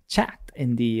general chat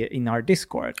in our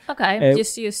Discord. Okay,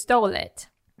 just you stole it.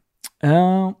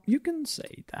 You can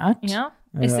say that. Yeah.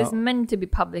 Is this meant to be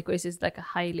public, or is this like a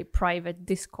highly private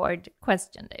Discord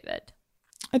question, David?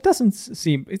 It doesn't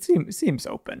seem. It seems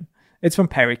open. It's from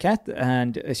Pericat,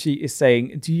 and she is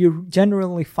saying, do you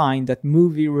generally find that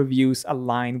movie reviews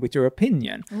align with your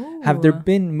opinion? Ooh. Have there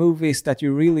been movies that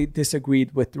you really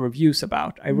disagreed with the reviews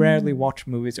about? I rarely watch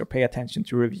movies or pay attention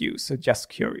to reviews, so just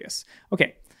curious.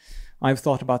 Okay, I've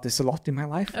thought about this a lot in my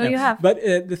life. Oh, you have? But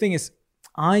the thing is,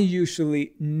 I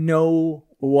usually know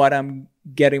what I'm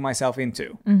getting myself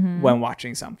into when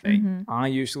watching something. I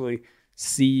usually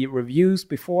see reviews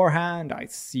beforehand. I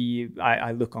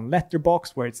look on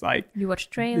Letterboxd where it's like you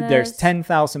watch trailers. There's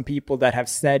 10,000 people that have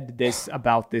said this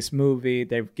about this movie.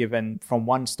 They've given from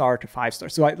 1 star to 5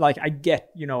 stars. So I get,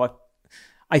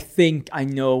 I think I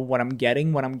know what I'm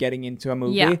getting when I'm getting into a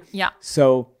movie. Yeah.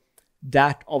 So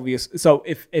that obvious. So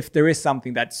if there is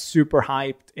something that's super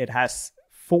hyped, it has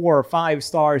 4 or 5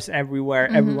 stars everywhere.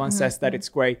 Everyone says that it's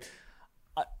great.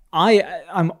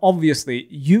 I'm obviously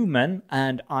human,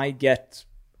 and I get,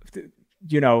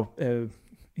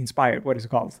 inspired. What is it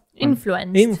called?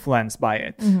 Influenced by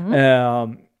it.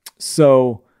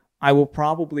 So I will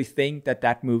probably think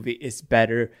that movie is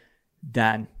better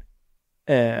than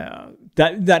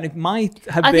it might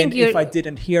have been if I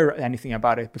didn't hear anything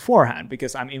about it beforehand,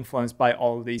 because I'm influenced by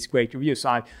all of these great reviews.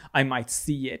 So I might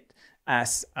see it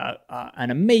as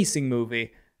an amazing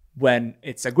movie when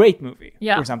it's a great movie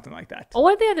or something like that.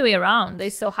 Or the other way around. They're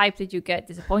so hyped that you get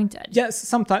disappointed. Yes,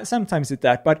 sometimes it's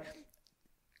that. But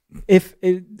if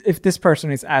this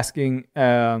person is asking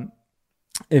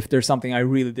if there's something I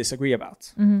really disagree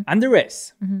about, and there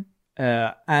is,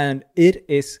 and it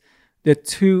is the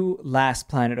 2 last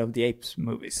Planet of the Apes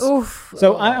movies. Oof.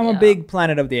 So I'm a big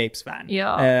Planet of the Apes fan.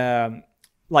 Yeah.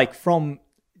 Like from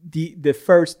the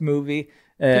first movie.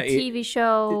 The TV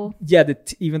show.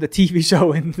 Even the TV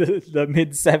show in the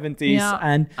mid-70s. Yeah.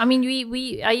 And I mean,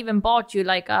 I even bought you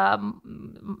like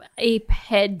ape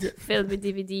head filled with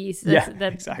DVDs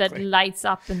that lights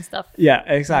up and stuff. Yeah,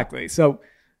 exactly. So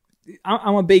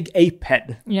I'm a big ape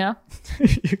head. Yeah.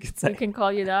 You could say. We can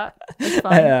call you that. That's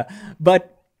fine.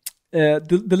 But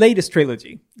the latest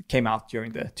trilogy came out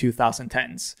during the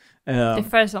 2010s. The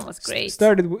first one was great.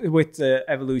 Started with the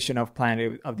evolution of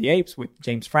Planet of the Apes with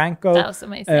James Franco. That was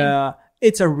amazing.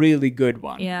 It's a really good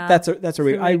one. Yeah, that's a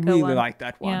really I really like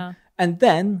that one. Yeah. And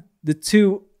then the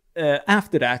 2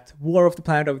 after that, War of the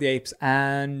Planet of the Apes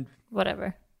and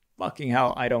whatever. Fucking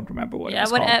hell, I don't remember what it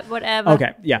was called. Whatever.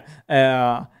 Okay,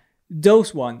 yeah.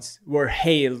 Those ones were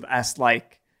hailed as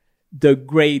like the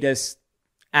greatest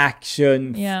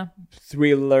action,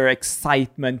 thriller,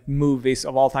 excitement movies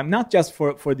of all time. Not just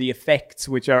for the effects,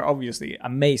 which are obviously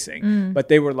amazing, but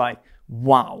they were like,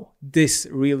 wow, this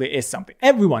really is something.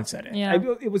 Everyone said it. Yeah.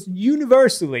 It was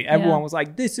universally, everyone was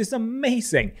like, this is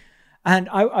amazing. And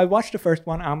I watched the first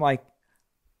one, and I'm like,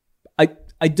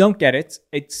 I don't get it.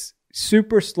 It's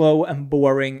super slow and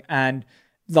boring and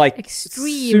like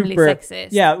extremely sexist.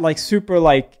 Yeah, like super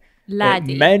like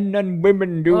laddie. Men and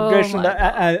women do this and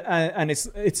that, and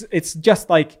it's just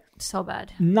like So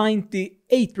bad.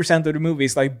 98% of the movie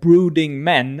is like brooding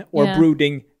men or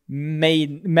brooding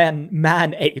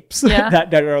man apes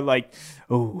that are like,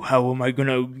 oh, how am I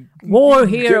gonna war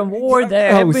here and war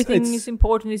there? Everything is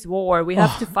important is war. We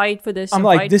have to fight for this and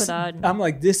fight for that. I'm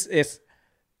like, this is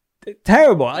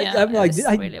terrible. I'm like,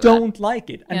 I really don't like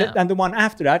it. And the one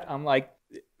after that, I'm like,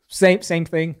 same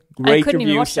thing. Great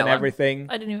reviews and everything.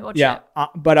 I didn't even watch it.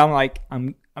 But I'm like,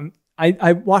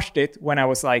 I watched it when I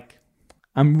was like,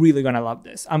 I'm really gonna love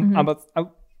this. I'm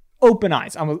open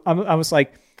eyes. I was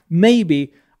like,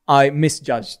 maybe I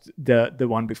misjudged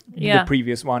the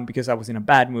previous one because I was in a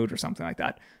bad mood or something like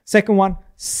that. Second one,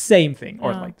 same thing,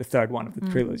 or like the third one of the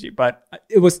trilogy, but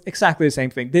it was exactly the same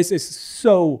thing. This is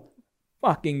so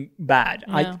fucking bad.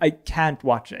 I can't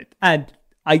watch it, and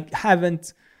I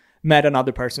haven't met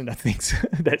another person that thinks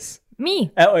that's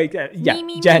me.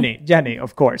 Jenny,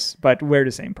 of course, but we're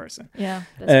the same person. Yeah,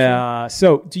 that's true.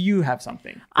 So, do you have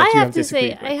something? I have to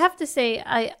say,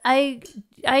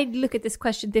 I look at this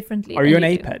question differently. Are you an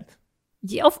ape-head?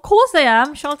 Yeah, of course I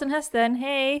am. Charlton Heston,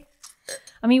 hey.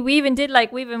 I mean, we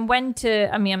even went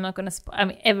to, I mean, I'm not going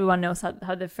to, everyone knows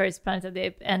how the first Planet of the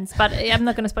Apes ends, but I'm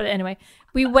not going to spoil it anyway.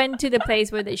 We went to the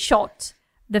place where they shot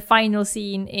the final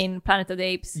scene in Planet of the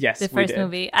Apes, the first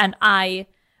movie, and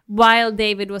while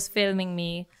David was filming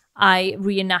me, I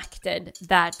reenacted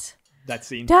that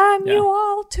scene. Damn you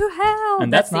all to hell!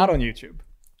 And that's not on YouTube.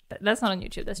 That's not on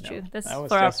YouTube. That's true. That's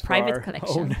for our private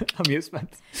collection. Own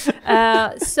amusement.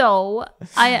 So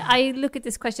I look at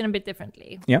this question a bit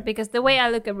differently. Yeah. Because the way I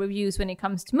look at reviews when it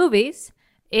comes to movies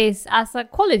is as a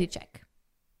quality check.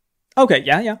 Okay.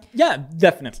 Yeah.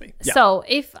 Definitely. Yeah. So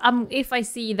if I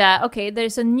see that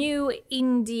there's a new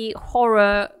indie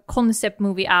horror concept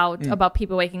movie out about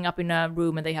people waking up in a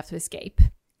room and they have to escape.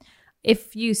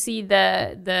 If you see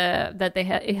that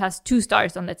it has 2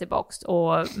 stars on Letterboxd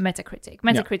or Metacritic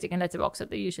and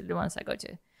Letterboxd are usually the ones I go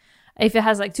to. If it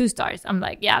has like 2 stars, I'm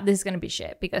like, yeah, this is gonna be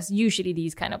shit, because usually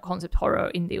these kind of concept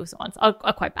horror indie ones are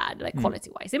quite bad, like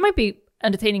quality wise. It might be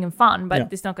entertaining and fun,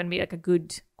 but it's not gonna be like a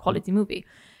good quality movie.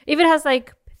 If it has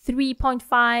like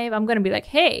 3.5, I'm gonna be like,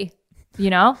 hey,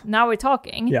 now we're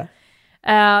talking. Yeah.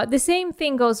 The same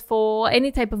thing goes for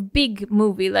any type of big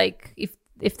movie, like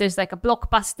if there's like a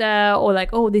blockbuster or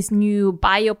like, this new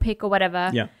biopic or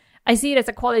whatever, I see it as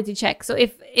a quality check. So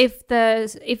if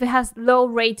it has low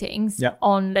ratings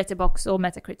on Letterboxd or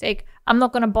Metacritic, I'm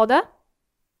not gonna bother.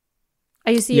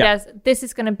 I see it as, this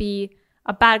is gonna be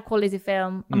a bad quality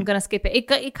film. I'm gonna skip it.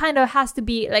 It kind of has to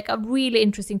be like a really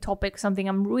interesting topic, something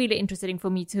I'm really interested in for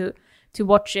me to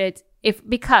watch it.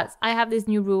 Because I have this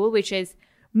new rule, which is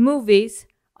movies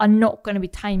are not going to be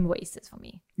time wasters for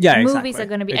me. Yeah, movies exactly. are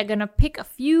going to be. I'm going to pick a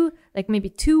few, like maybe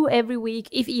 2 every week,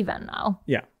 if even now.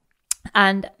 Yeah,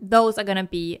 and those are going to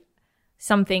be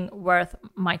something worth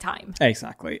my time.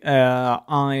 Exactly.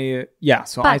 I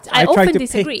try to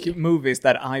pick movies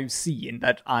that I've seen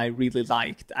that I really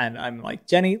liked, and I'm like,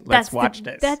 Jenny, let's watch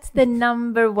this. That's the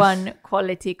number one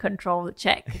quality control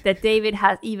check that David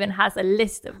has a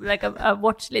list of, like a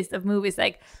watch list of movies,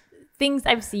 like things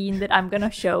I've seen that I'm gonna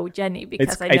show Jenny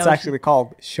because I know it's actually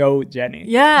called Show Jenny.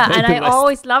 Yeah, and I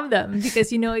always love them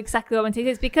because you know exactly what I'm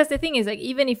taking. Because the thing is, like,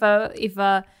 even if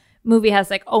a movie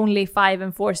has like only 5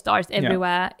 and 4 stars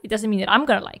everywhere, it doesn't mean that I'm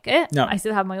gonna like it. No. I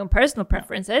still have my own personal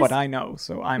preferences. But I know,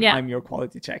 so I'm your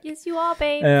quality check. Yes, you are,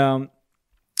 babe.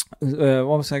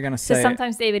 What was I gonna say? So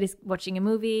sometimes David is watching a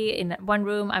movie in one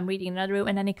room, I'm reading in another room,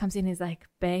 and then he comes in and he's like,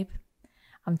 babe,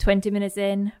 I'm 20 minutes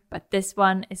in, but this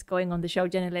one is going on the Show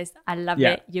Jenny list. I love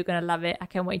it. You're going to love it. I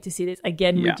can't wait to see this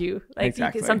again with you. Like,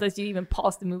 exactly. Sometimes you even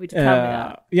pause the movie to tell me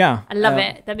that. Yeah. I love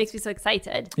it. That makes me so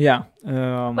excited. Yeah.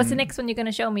 What's the next one you're going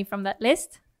to show me from that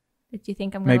list that you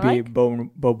think I'm going to like? Maybe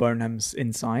Bo Burnham's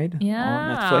Inside on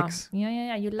Netflix.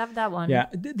 Yeah. You love that one. Yeah.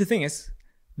 The thing is,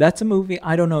 that's a movie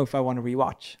I don't know if I want to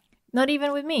rewatch. Not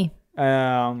even with me.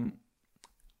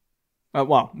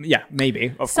 Well, yeah,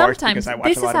 maybe, of Sometimes, course, because I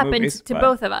watch a lot of movies. This has happened to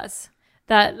both of us.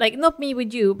 That, like, not me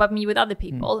with you, but me with other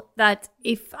people. That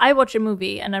if I watch a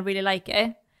movie and I really like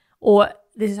it, or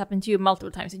this has happened to you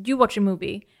multiple times, that you watch a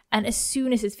movie and as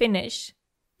soon as it's finished,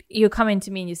 you come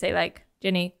into me and you say, like,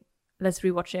 Jenny, let's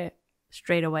rewatch it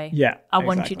straight away. Yeah, I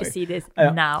want you to see this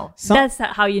now. That's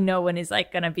how you know when it's,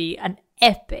 like, going to be an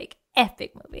epic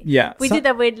movie. Yeah. We did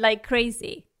that with, like,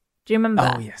 Crazy. Do you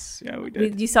remember? Oh, yes. Yeah, we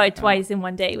did. You saw it twice in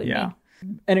one day with me.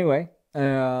 Anyway,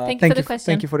 thank you for the question.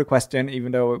 Thank you for the question,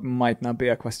 even though it might not be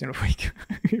a question of the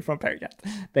week from Perry yet.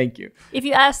 Thank you. If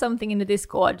you ask something in the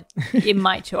Discord, it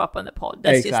might show up on the pod.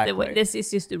 That's just the way. This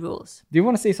is just the rules. Do you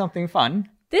want to see something fun?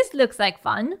 This looks like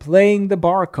fun. Playing the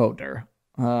barcoder.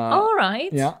 All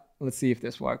right. Yeah. Let's see if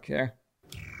this works here.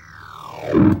 The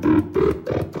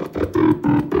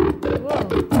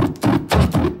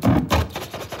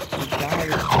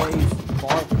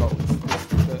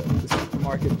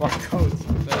supermarket barcodes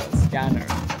with the scanner.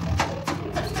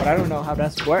 But I don't know how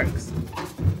that works.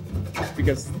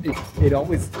 Because it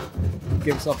always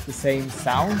gives off the same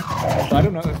sound. So I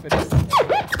don't know if it's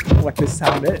what this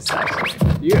sound is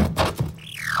actually. Yeah.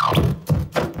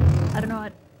 I don't know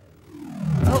what.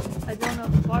 Oh, I don't know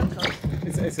the barcode.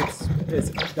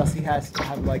 Does he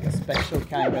have like a special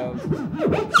kind of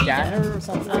scanner or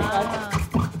something like that?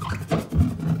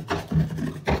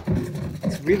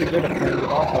 It's really good at playing the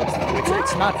barcodes though.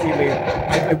 It's not really.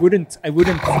 I wouldn't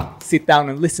sit down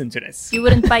and listen to this. You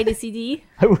wouldn't buy the CD?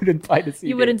 I wouldn't buy the CD.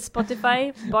 You wouldn't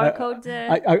Spotify barcode?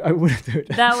 I wouldn't do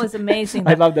that. That was amazing.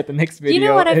 I love that the next video. You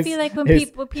know what I feel like when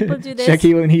people do this?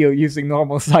 Shaquille O'Neal using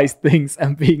normal sized things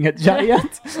and being a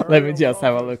giant. Let me just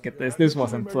have a look at this. This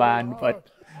wasn't planned, but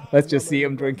let's just see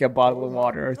him drink a bottle of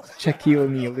water. Shaquille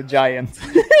O'Neal, the giant.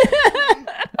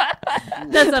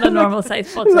 That's not a normal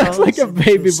size bottle. That's like a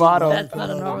baby bottle. That's not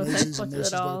a normal size bottle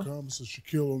at all. It's a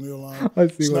Shaquille O'Neal line.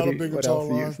 Let's see it's what not a big or tall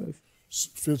line.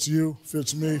 Fits you,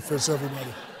 fits me, fits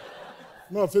everybody.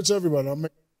 No, it fits everybody.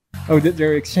 Oh,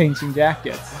 they're exchanging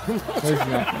jackets. That's not going to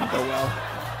go well.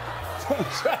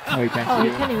 Oh, he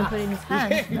can't even put it in his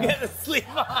hand. No. Get the sleeve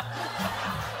on.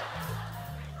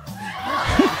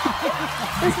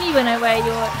 That's me when I wear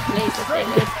your laser thing.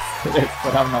 It is,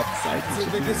 but I'm not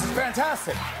excited. This is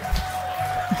fantastic.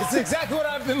 It's exactly what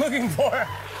I've been looking for.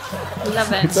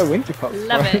 Love it. It's a winter coat.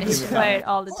 Love it. You wear it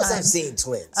all the time. I've seen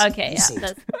twins. Okay, yeah.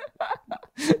 That's...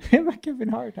 Him and Kevin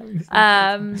Hart having this.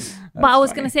 But I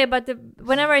was gonna say about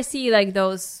whenever I see like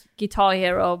those Guitar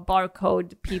Hero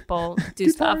barcode people do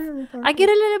stuff, I get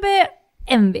a little bit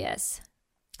envious.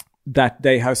 That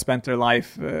they have spent their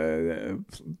life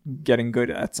getting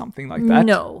good at something like that?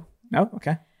 No.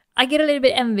 Okay. I get a little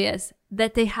bit envious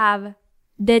that they have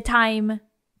the time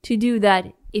to do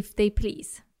that if they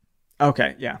please.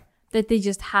 Okay, yeah. That they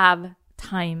just have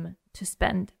time to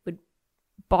spend with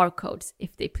barcodes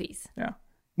if they please. Yeah.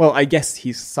 Well, I guess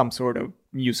he's some sort of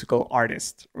musical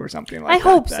artist or something like I that.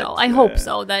 Hope so. I hope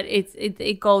so that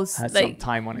it goes has like some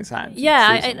time on his hands.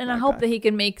 Yeah, I hope that he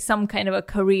can make some kind of a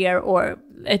career or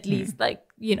at least like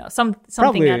something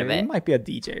Probably, out of it. It might be a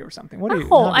DJ or something.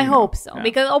 I hope so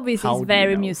because obviously he's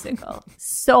very musical,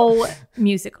 so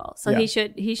musical. So he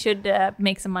should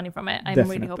make some money from it. I'm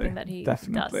really hoping that he does.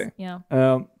 Yeah.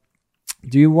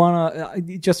 Do you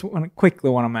quickly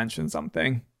want to mention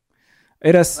something?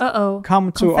 It has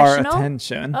come to our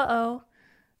attention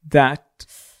that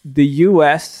the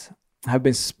U.S. have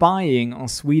been spying on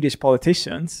Swedish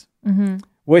politicians,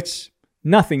 which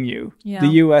nothing new. Yeah. The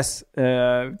U.S.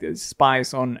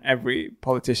 Spies on every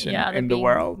politician in the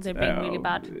world. They're being really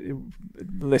bad.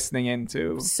 Listening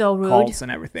into rude. calls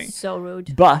and everything. So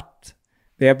rude. But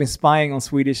they have been spying on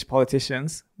Swedish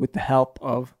politicians with the help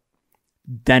of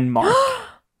Denmark.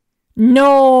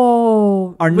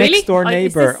 No, our next door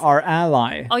neighbor, our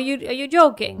ally. Are you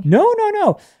joking? No.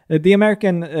 The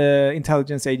American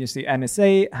intelligence agency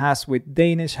NSA has, with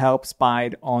Danish help,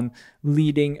 spied on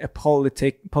leading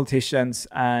politicians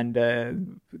and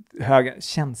höga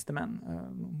tjänstemän.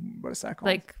 What is that called?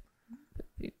 Like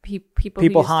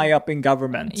people high up in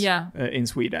government. In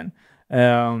Sweden.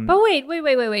 But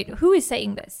wait. Who is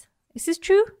saying this? Is this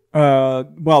true?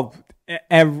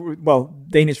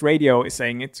 Danish radio is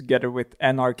saying it together with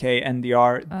NRK,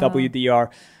 NDR, WDR,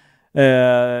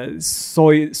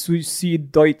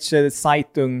 Süddeutsche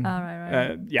Zeitung.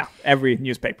 Right. Every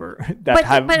newspaper that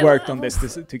have worked on this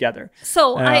together.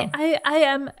 So I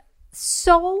am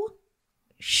so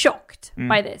shocked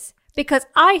by this because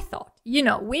I thought,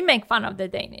 we make fun of the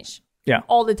Danish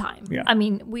all the time. Yeah. I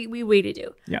mean, we really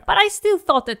do. Yeah. But I still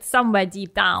thought that somewhere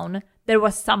deep down there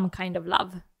was some kind of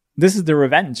love. This is the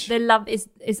revenge. The love is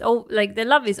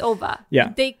over.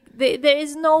 Yeah. There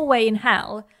is no way in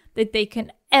hell that they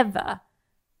can ever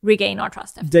regain our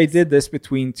trust. They did this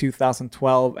between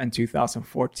 2012 and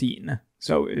 2014.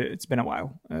 So it's been a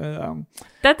while.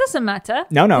 That doesn't matter.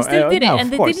 No. They still did it, and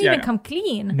they didn't even come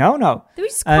clean. No. They were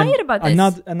just quiet about this.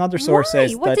 Another source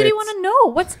says what did you want to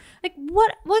know?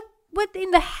 What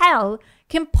in the hell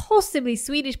can possibly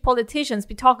Swedish politicians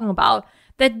be talking about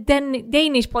that then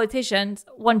Danish politicians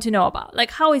want to know about?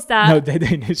 Like, how is that? No, the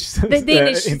Danish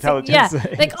intelligence. Yeah,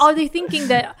 like, are they thinking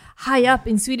that high up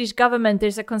in Swedish government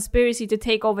there's a conspiracy to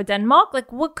take over Denmark?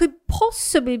 Like, what could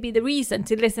possibly be the reason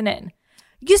to listen in?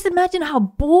 Just imagine how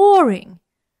boring.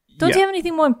 Don't you have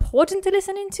anything more important to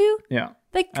listen into? Yeah.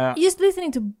 Like, just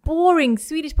listening to boring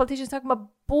Swedish politicians talking about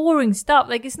boring stuff.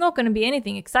 Like, it's not going to be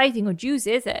anything exciting or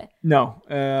juicy, is it? No.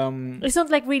 It's not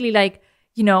like really like,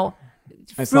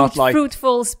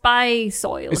 fruitful spy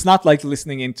soil. It's not like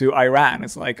listening into Iran.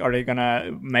 It's like, are they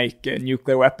gonna make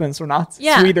nuclear weapons or not?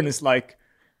 Yeah. Sweden is like,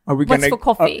 are we What's gonna... for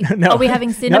coffee? No. Are we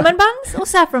having cinnamon buns or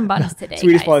saffron buns today,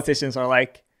 Swedish guys? politicians are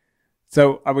like,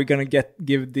 so are we gonna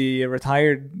give the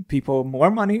retired people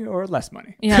more money or less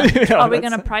money? Yeah. You know, are we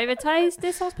gonna privatize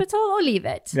this hospital or leave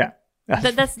it? Yeah.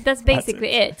 That's basically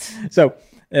it. So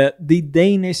the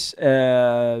Danish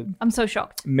I'm so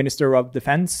shocked. Minister of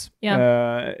Defense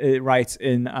writes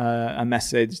in a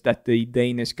message that the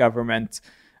Danish government...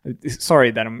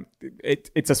 Sorry that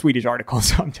it's a Swedish article,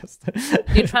 so I'm just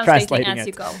You're translating as it.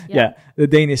 you go. Yeah, the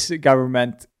Danish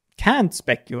government can't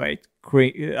speculate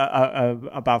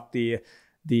about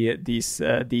these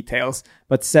details,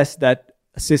 but says that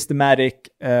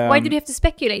systematic... Why did you have to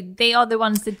speculate? They are the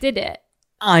ones that did it.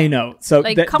 I know. So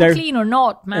come clean or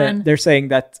not, man. They're saying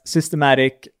that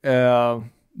systematic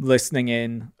listening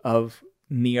in of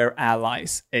near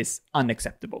allies is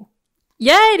unacceptable.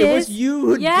 Yeah, it is. It was you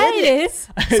who did it. It is.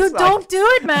 So don't do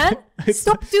it, man.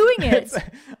 Stop doing it.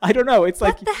 I don't know. It's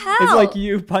like the hell? It's like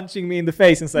you punching me in the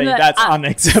face and saying that's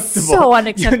unacceptable. So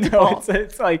unacceptable. You know,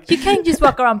 it's like you can't just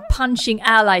walk around punching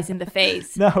allies in the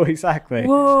face. No, exactly.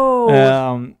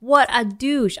 Whoa. What a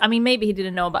douche. I mean, maybe he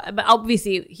didn't know about, but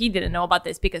obviously he didn't know about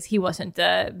this because he wasn't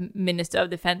the Minister of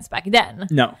Defense back then.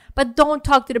 No. But don't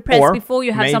talk to the press Or before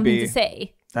you have something to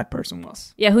say. That person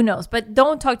was. Yeah, who knows? But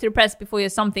don't talk to the press before you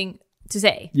have something to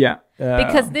say. Yeah.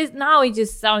 Because this now he's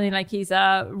just sounding like he's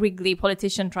a wriggly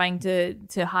politician trying to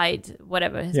hide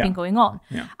whatever has been going on.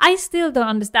 Yeah. I still don't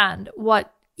understand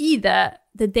what either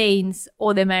the Danes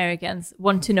or the Americans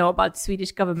want to know about the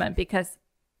Swedish government because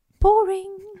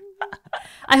boring.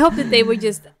 I hope that they were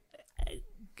just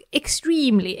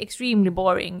extremely, extremely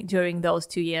boring during those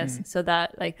 2 years. So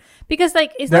that because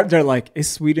it's they're like, is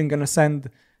Sweden gonna send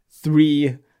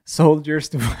 3 soldiers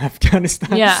to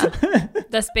Afghanistan? Yeah,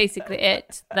 that's basically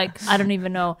it. I don't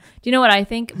even know. Do you know what I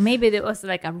think? Maybe there was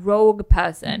a rogue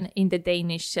person in the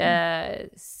Danish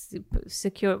what's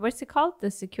it called?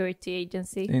 The security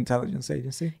agency? The intelligence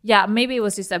agency? Yeah, maybe it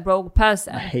was just a rogue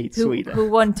person. I hate Sweden. Who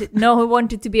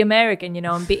wanted to be American,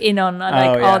 and be in on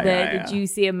the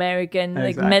juicy American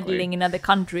exactly. meddling in other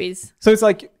countries. So it's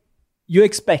like you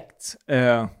expect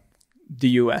the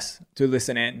US to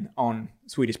listen in on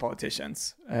Swedish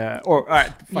politicians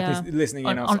listening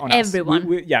in on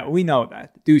everyone. Us. We know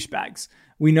that. Douchebags.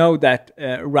 We know that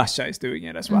Russia is doing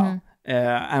it as well.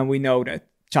 And we know that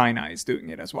China is doing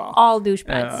it as well. All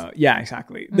douchebags. Yeah,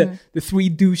 exactly. The 3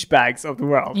 douchebags of the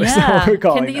world. Yeah. Is what we're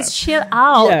calling Can they just chill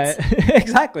out? Yeah,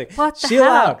 exactly. What the chill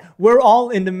hell? out. We're all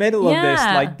in the middle of this,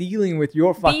 dealing with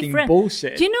your fucking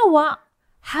bullshit. Do you know what?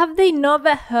 Have they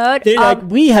never heard They're like,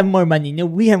 we have more money. No,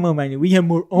 we have more money. We have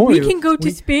more oil. We can go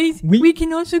to space. We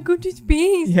can also go to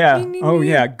space. Yeah. Oh,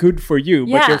 yeah. Good for you.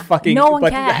 Yeah. But you're fucking... No one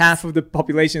but cares. half of the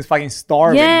population is fucking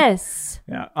starving. Yes.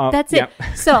 Yeah. That's it.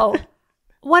 So,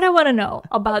 what I want to know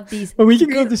about these... But we can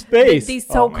go to space. These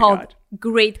so-called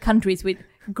great countries with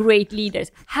great leaders.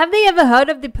 Have they ever heard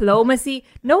of diplomacy?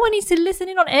 No one needs to listen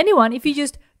in on anyone if you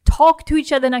just talk to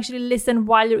each other and actually listen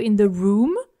while you're in the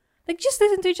room. Just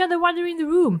listen to each other while you're in the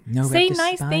room. No, say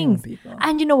nice things.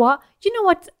 And you know what?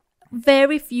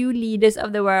 Very few leaders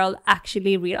of the world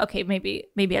actually realize. Okay,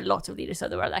 maybe a lot of leaders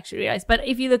of the world actually realize. But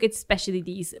if you look at especially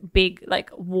these big,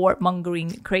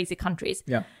 war-mongering, crazy countries,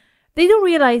 they don't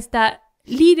realize that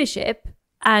leadership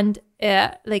and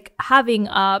having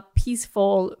a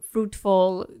peaceful,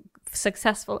 fruitful,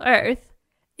 successful earth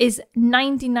is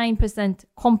 99%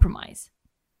 compromise.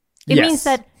 It means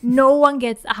that no one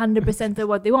gets 100% of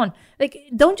what they want.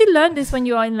 Don't you learn this when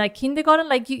you are in kindergarten?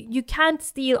 You can't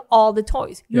steal all the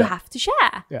toys. You have to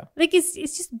share. Yeah.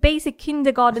 It's just basic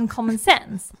kindergarten common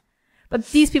sense. But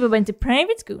these people went to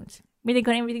private schools where they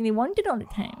got everything they wanted all the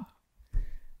time.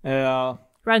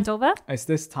 Rant over? Is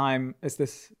this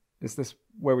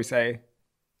where we say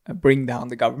bring down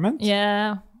the government?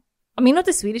 Yeah. I mean, not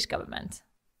the Swedish government.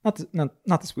 Not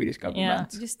the Swedish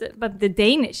government. Yeah, but the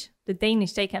Danish. The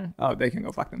Danish, they can... Oh, they can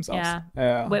go fuck themselves.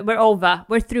 Yeah. We're over.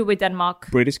 We're through with Denmark.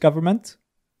 British government?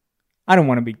 I don't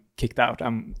want to be kicked out.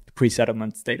 I'm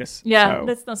pre-settlement status. Yeah, so.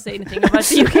 Let's not say anything about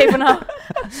the UK for now.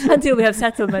 Until we have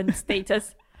settlement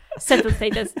status. Settled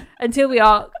status. Until we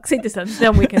are citizens,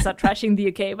 then we can start trashing the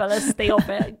UK. But let's stay off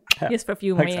it just for a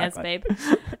few more years, babe.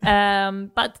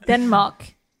 But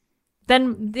Denmark...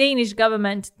 Then Danish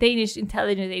government, Danish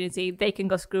intelligence agency, they can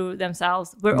go screw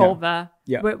themselves. We're over.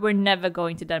 Yeah. We're never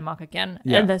going to Denmark again.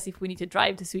 Yeah. Unless if we need to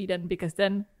drive to Sweden, because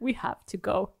then we have to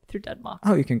go through Denmark.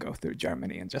 Oh, you can go through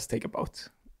Germany and just take a boat.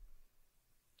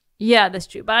 Yeah, that's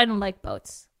true. But I don't like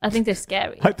boats. I think they're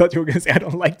scary. I thought you were going to say I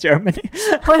don't like Germany.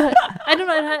 Well, I don't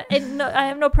know. I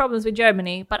have no problems with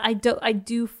Germany, but I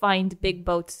do find big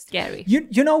boats scary.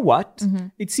 You know what?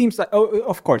 It seems like,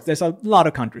 of course, there's a lot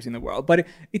of countries in the world, but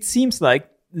it seems like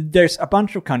there's a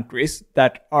bunch of countries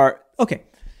that are, okay,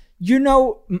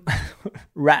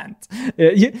 rant.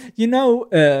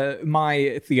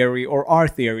 My theory or our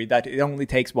theory that it only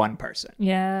takes one person.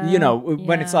 Yeah.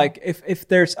 When it's like, if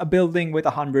there's a building with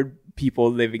 100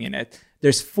 people living in it,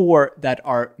 there's 4 that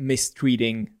are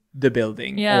mistreating the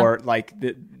building or like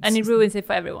and it ruins it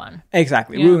for everyone.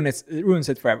 Exactly. Ruins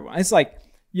it for everyone. It's like,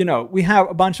 we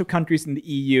have a bunch of countries in the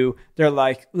EU. They're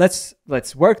like, let's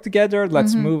work together.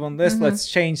 Let's move on this. Let's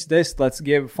change this. Let's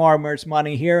give farmers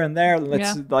money here and there.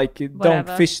 Let's don't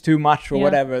fish too much or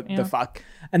whatever the fuck.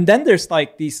 And then there's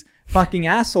like these fucking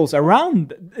assholes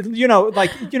around,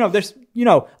 there's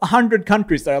 100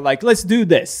 countries that are like, let's do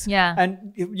this. Yeah.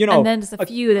 And and then there's a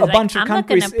few that a bunch of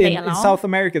countries in South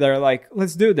America that are like,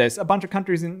 let's do this. A bunch of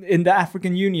countries in the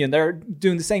African Union, they're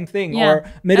doing the same thing, or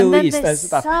Middle East and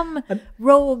stuff. Some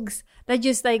rogues that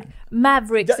just like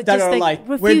mavericks that just are like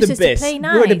refuses we're the best. To play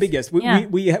nice. We're the biggest.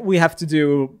 We have to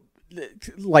do.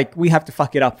 Like we have to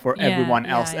fuck it up for everyone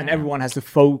else, and everyone has to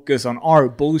focus on our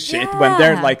bullshit when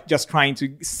they're like just trying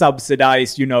to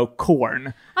subsidize,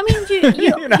 corn. I mean,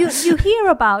 you hear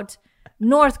about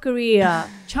North Korea,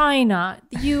 China,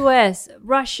 the US,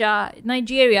 Russia,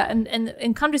 Nigeria,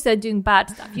 and countries that are doing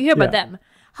bad stuff. You hear about them.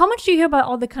 How much do you hear about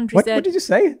all the countries What did you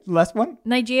say? The last one?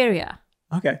 Nigeria.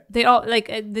 Okay. They all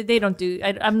they don't do.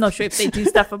 I'm not sure if they do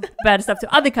bad stuff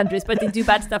to other countries, but they do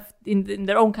bad stuff in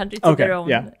their own country to their own.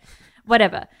 Yeah.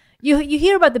 Whatever. You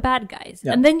hear about the bad guys,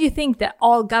 and then you think that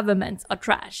all governments are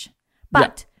trash.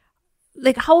 But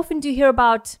like, how often do you hear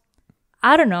about,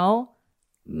 I don't know,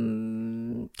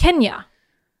 Kenya?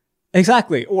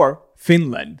 Exactly, or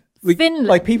Finland. Finland.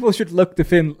 Like people should look to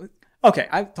Finland. Okay,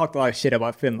 I've talked a lot of shit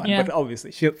about Finland, but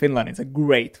obviously Finland is a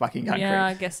great fucking country. Yeah,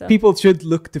 I guess so. People should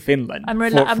look to Finland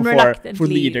for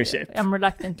leadership. I'm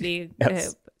reluctantly,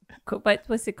 but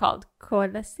what's it called?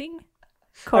 Coalescing?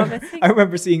 I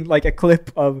remember seeing like a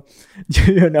clip of,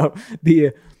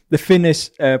 the Finnish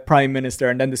prime minister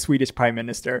and then the Swedish prime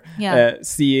minister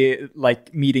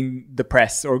meeting the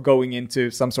press or going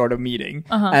into some sort of meeting,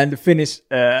 and the Finnish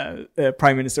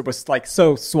prime minister was like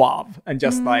so suave and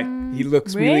just like he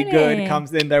looks really good,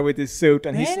 comes in there with his suit,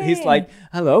 and he's like,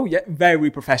 hello, very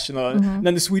professional. And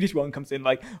then the Swedish one comes in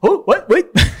like, oh, what, wait.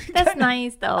 That's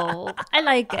nice though. I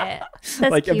like it. That's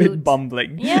like cute. A bit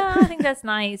bumbling. Yeah, I think that's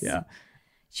nice.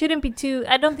 Shouldn't be too.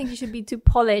 I don't think you should be too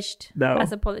polished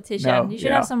as a politician. No, you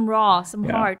should have some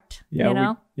heart.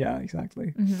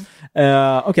 Exactly.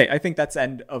 Okay, I think that's the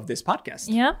end of this podcast.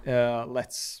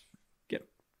 Let's get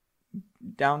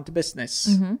down to business.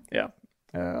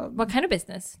 What kind of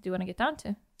business do you want to get down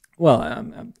to? Well,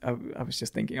 I was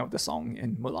just thinking of the song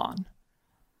in Mulan.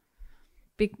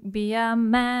 Be a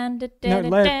man.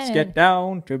 Let's get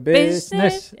down to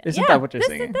business. Isn't that what you're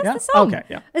singing? That's the song. Okay,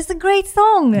 yeah. It's a great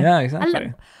song. Yeah,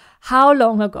 exactly. How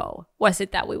long ago was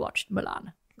it that we watched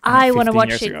Mulan? I want to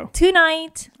watch it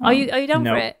tonight. Are you down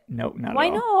for it? No, not Why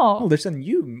at all. not? Well, there's a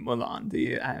new Mulan,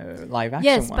 the live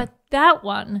action one. Yes, but that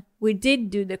one we did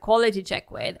do the quality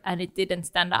check with, and it didn't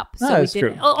stand up. So that's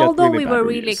true. Although we were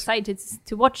really excited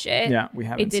to watch it, we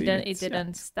haven't seen it. It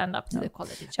didn't stand up to the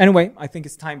quality check. Anyway, I think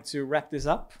it's time to wrap this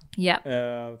up.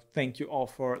 Yeah. Thank you all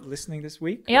for listening this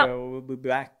week. Yeah. We'll be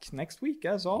back next week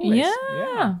as always.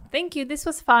 Yeah. Thank you. This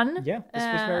was fun. Yeah, this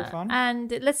was very fun.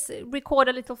 And let's record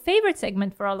a little favorite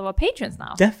segment for all of our patrons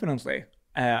now. Definitely.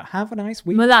 Have a nice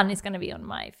week. Mulan is going to be on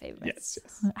my favorites.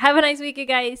 Yes. Have a nice week, you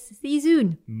guys. See you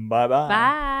soon. Bye-bye.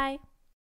 Bye.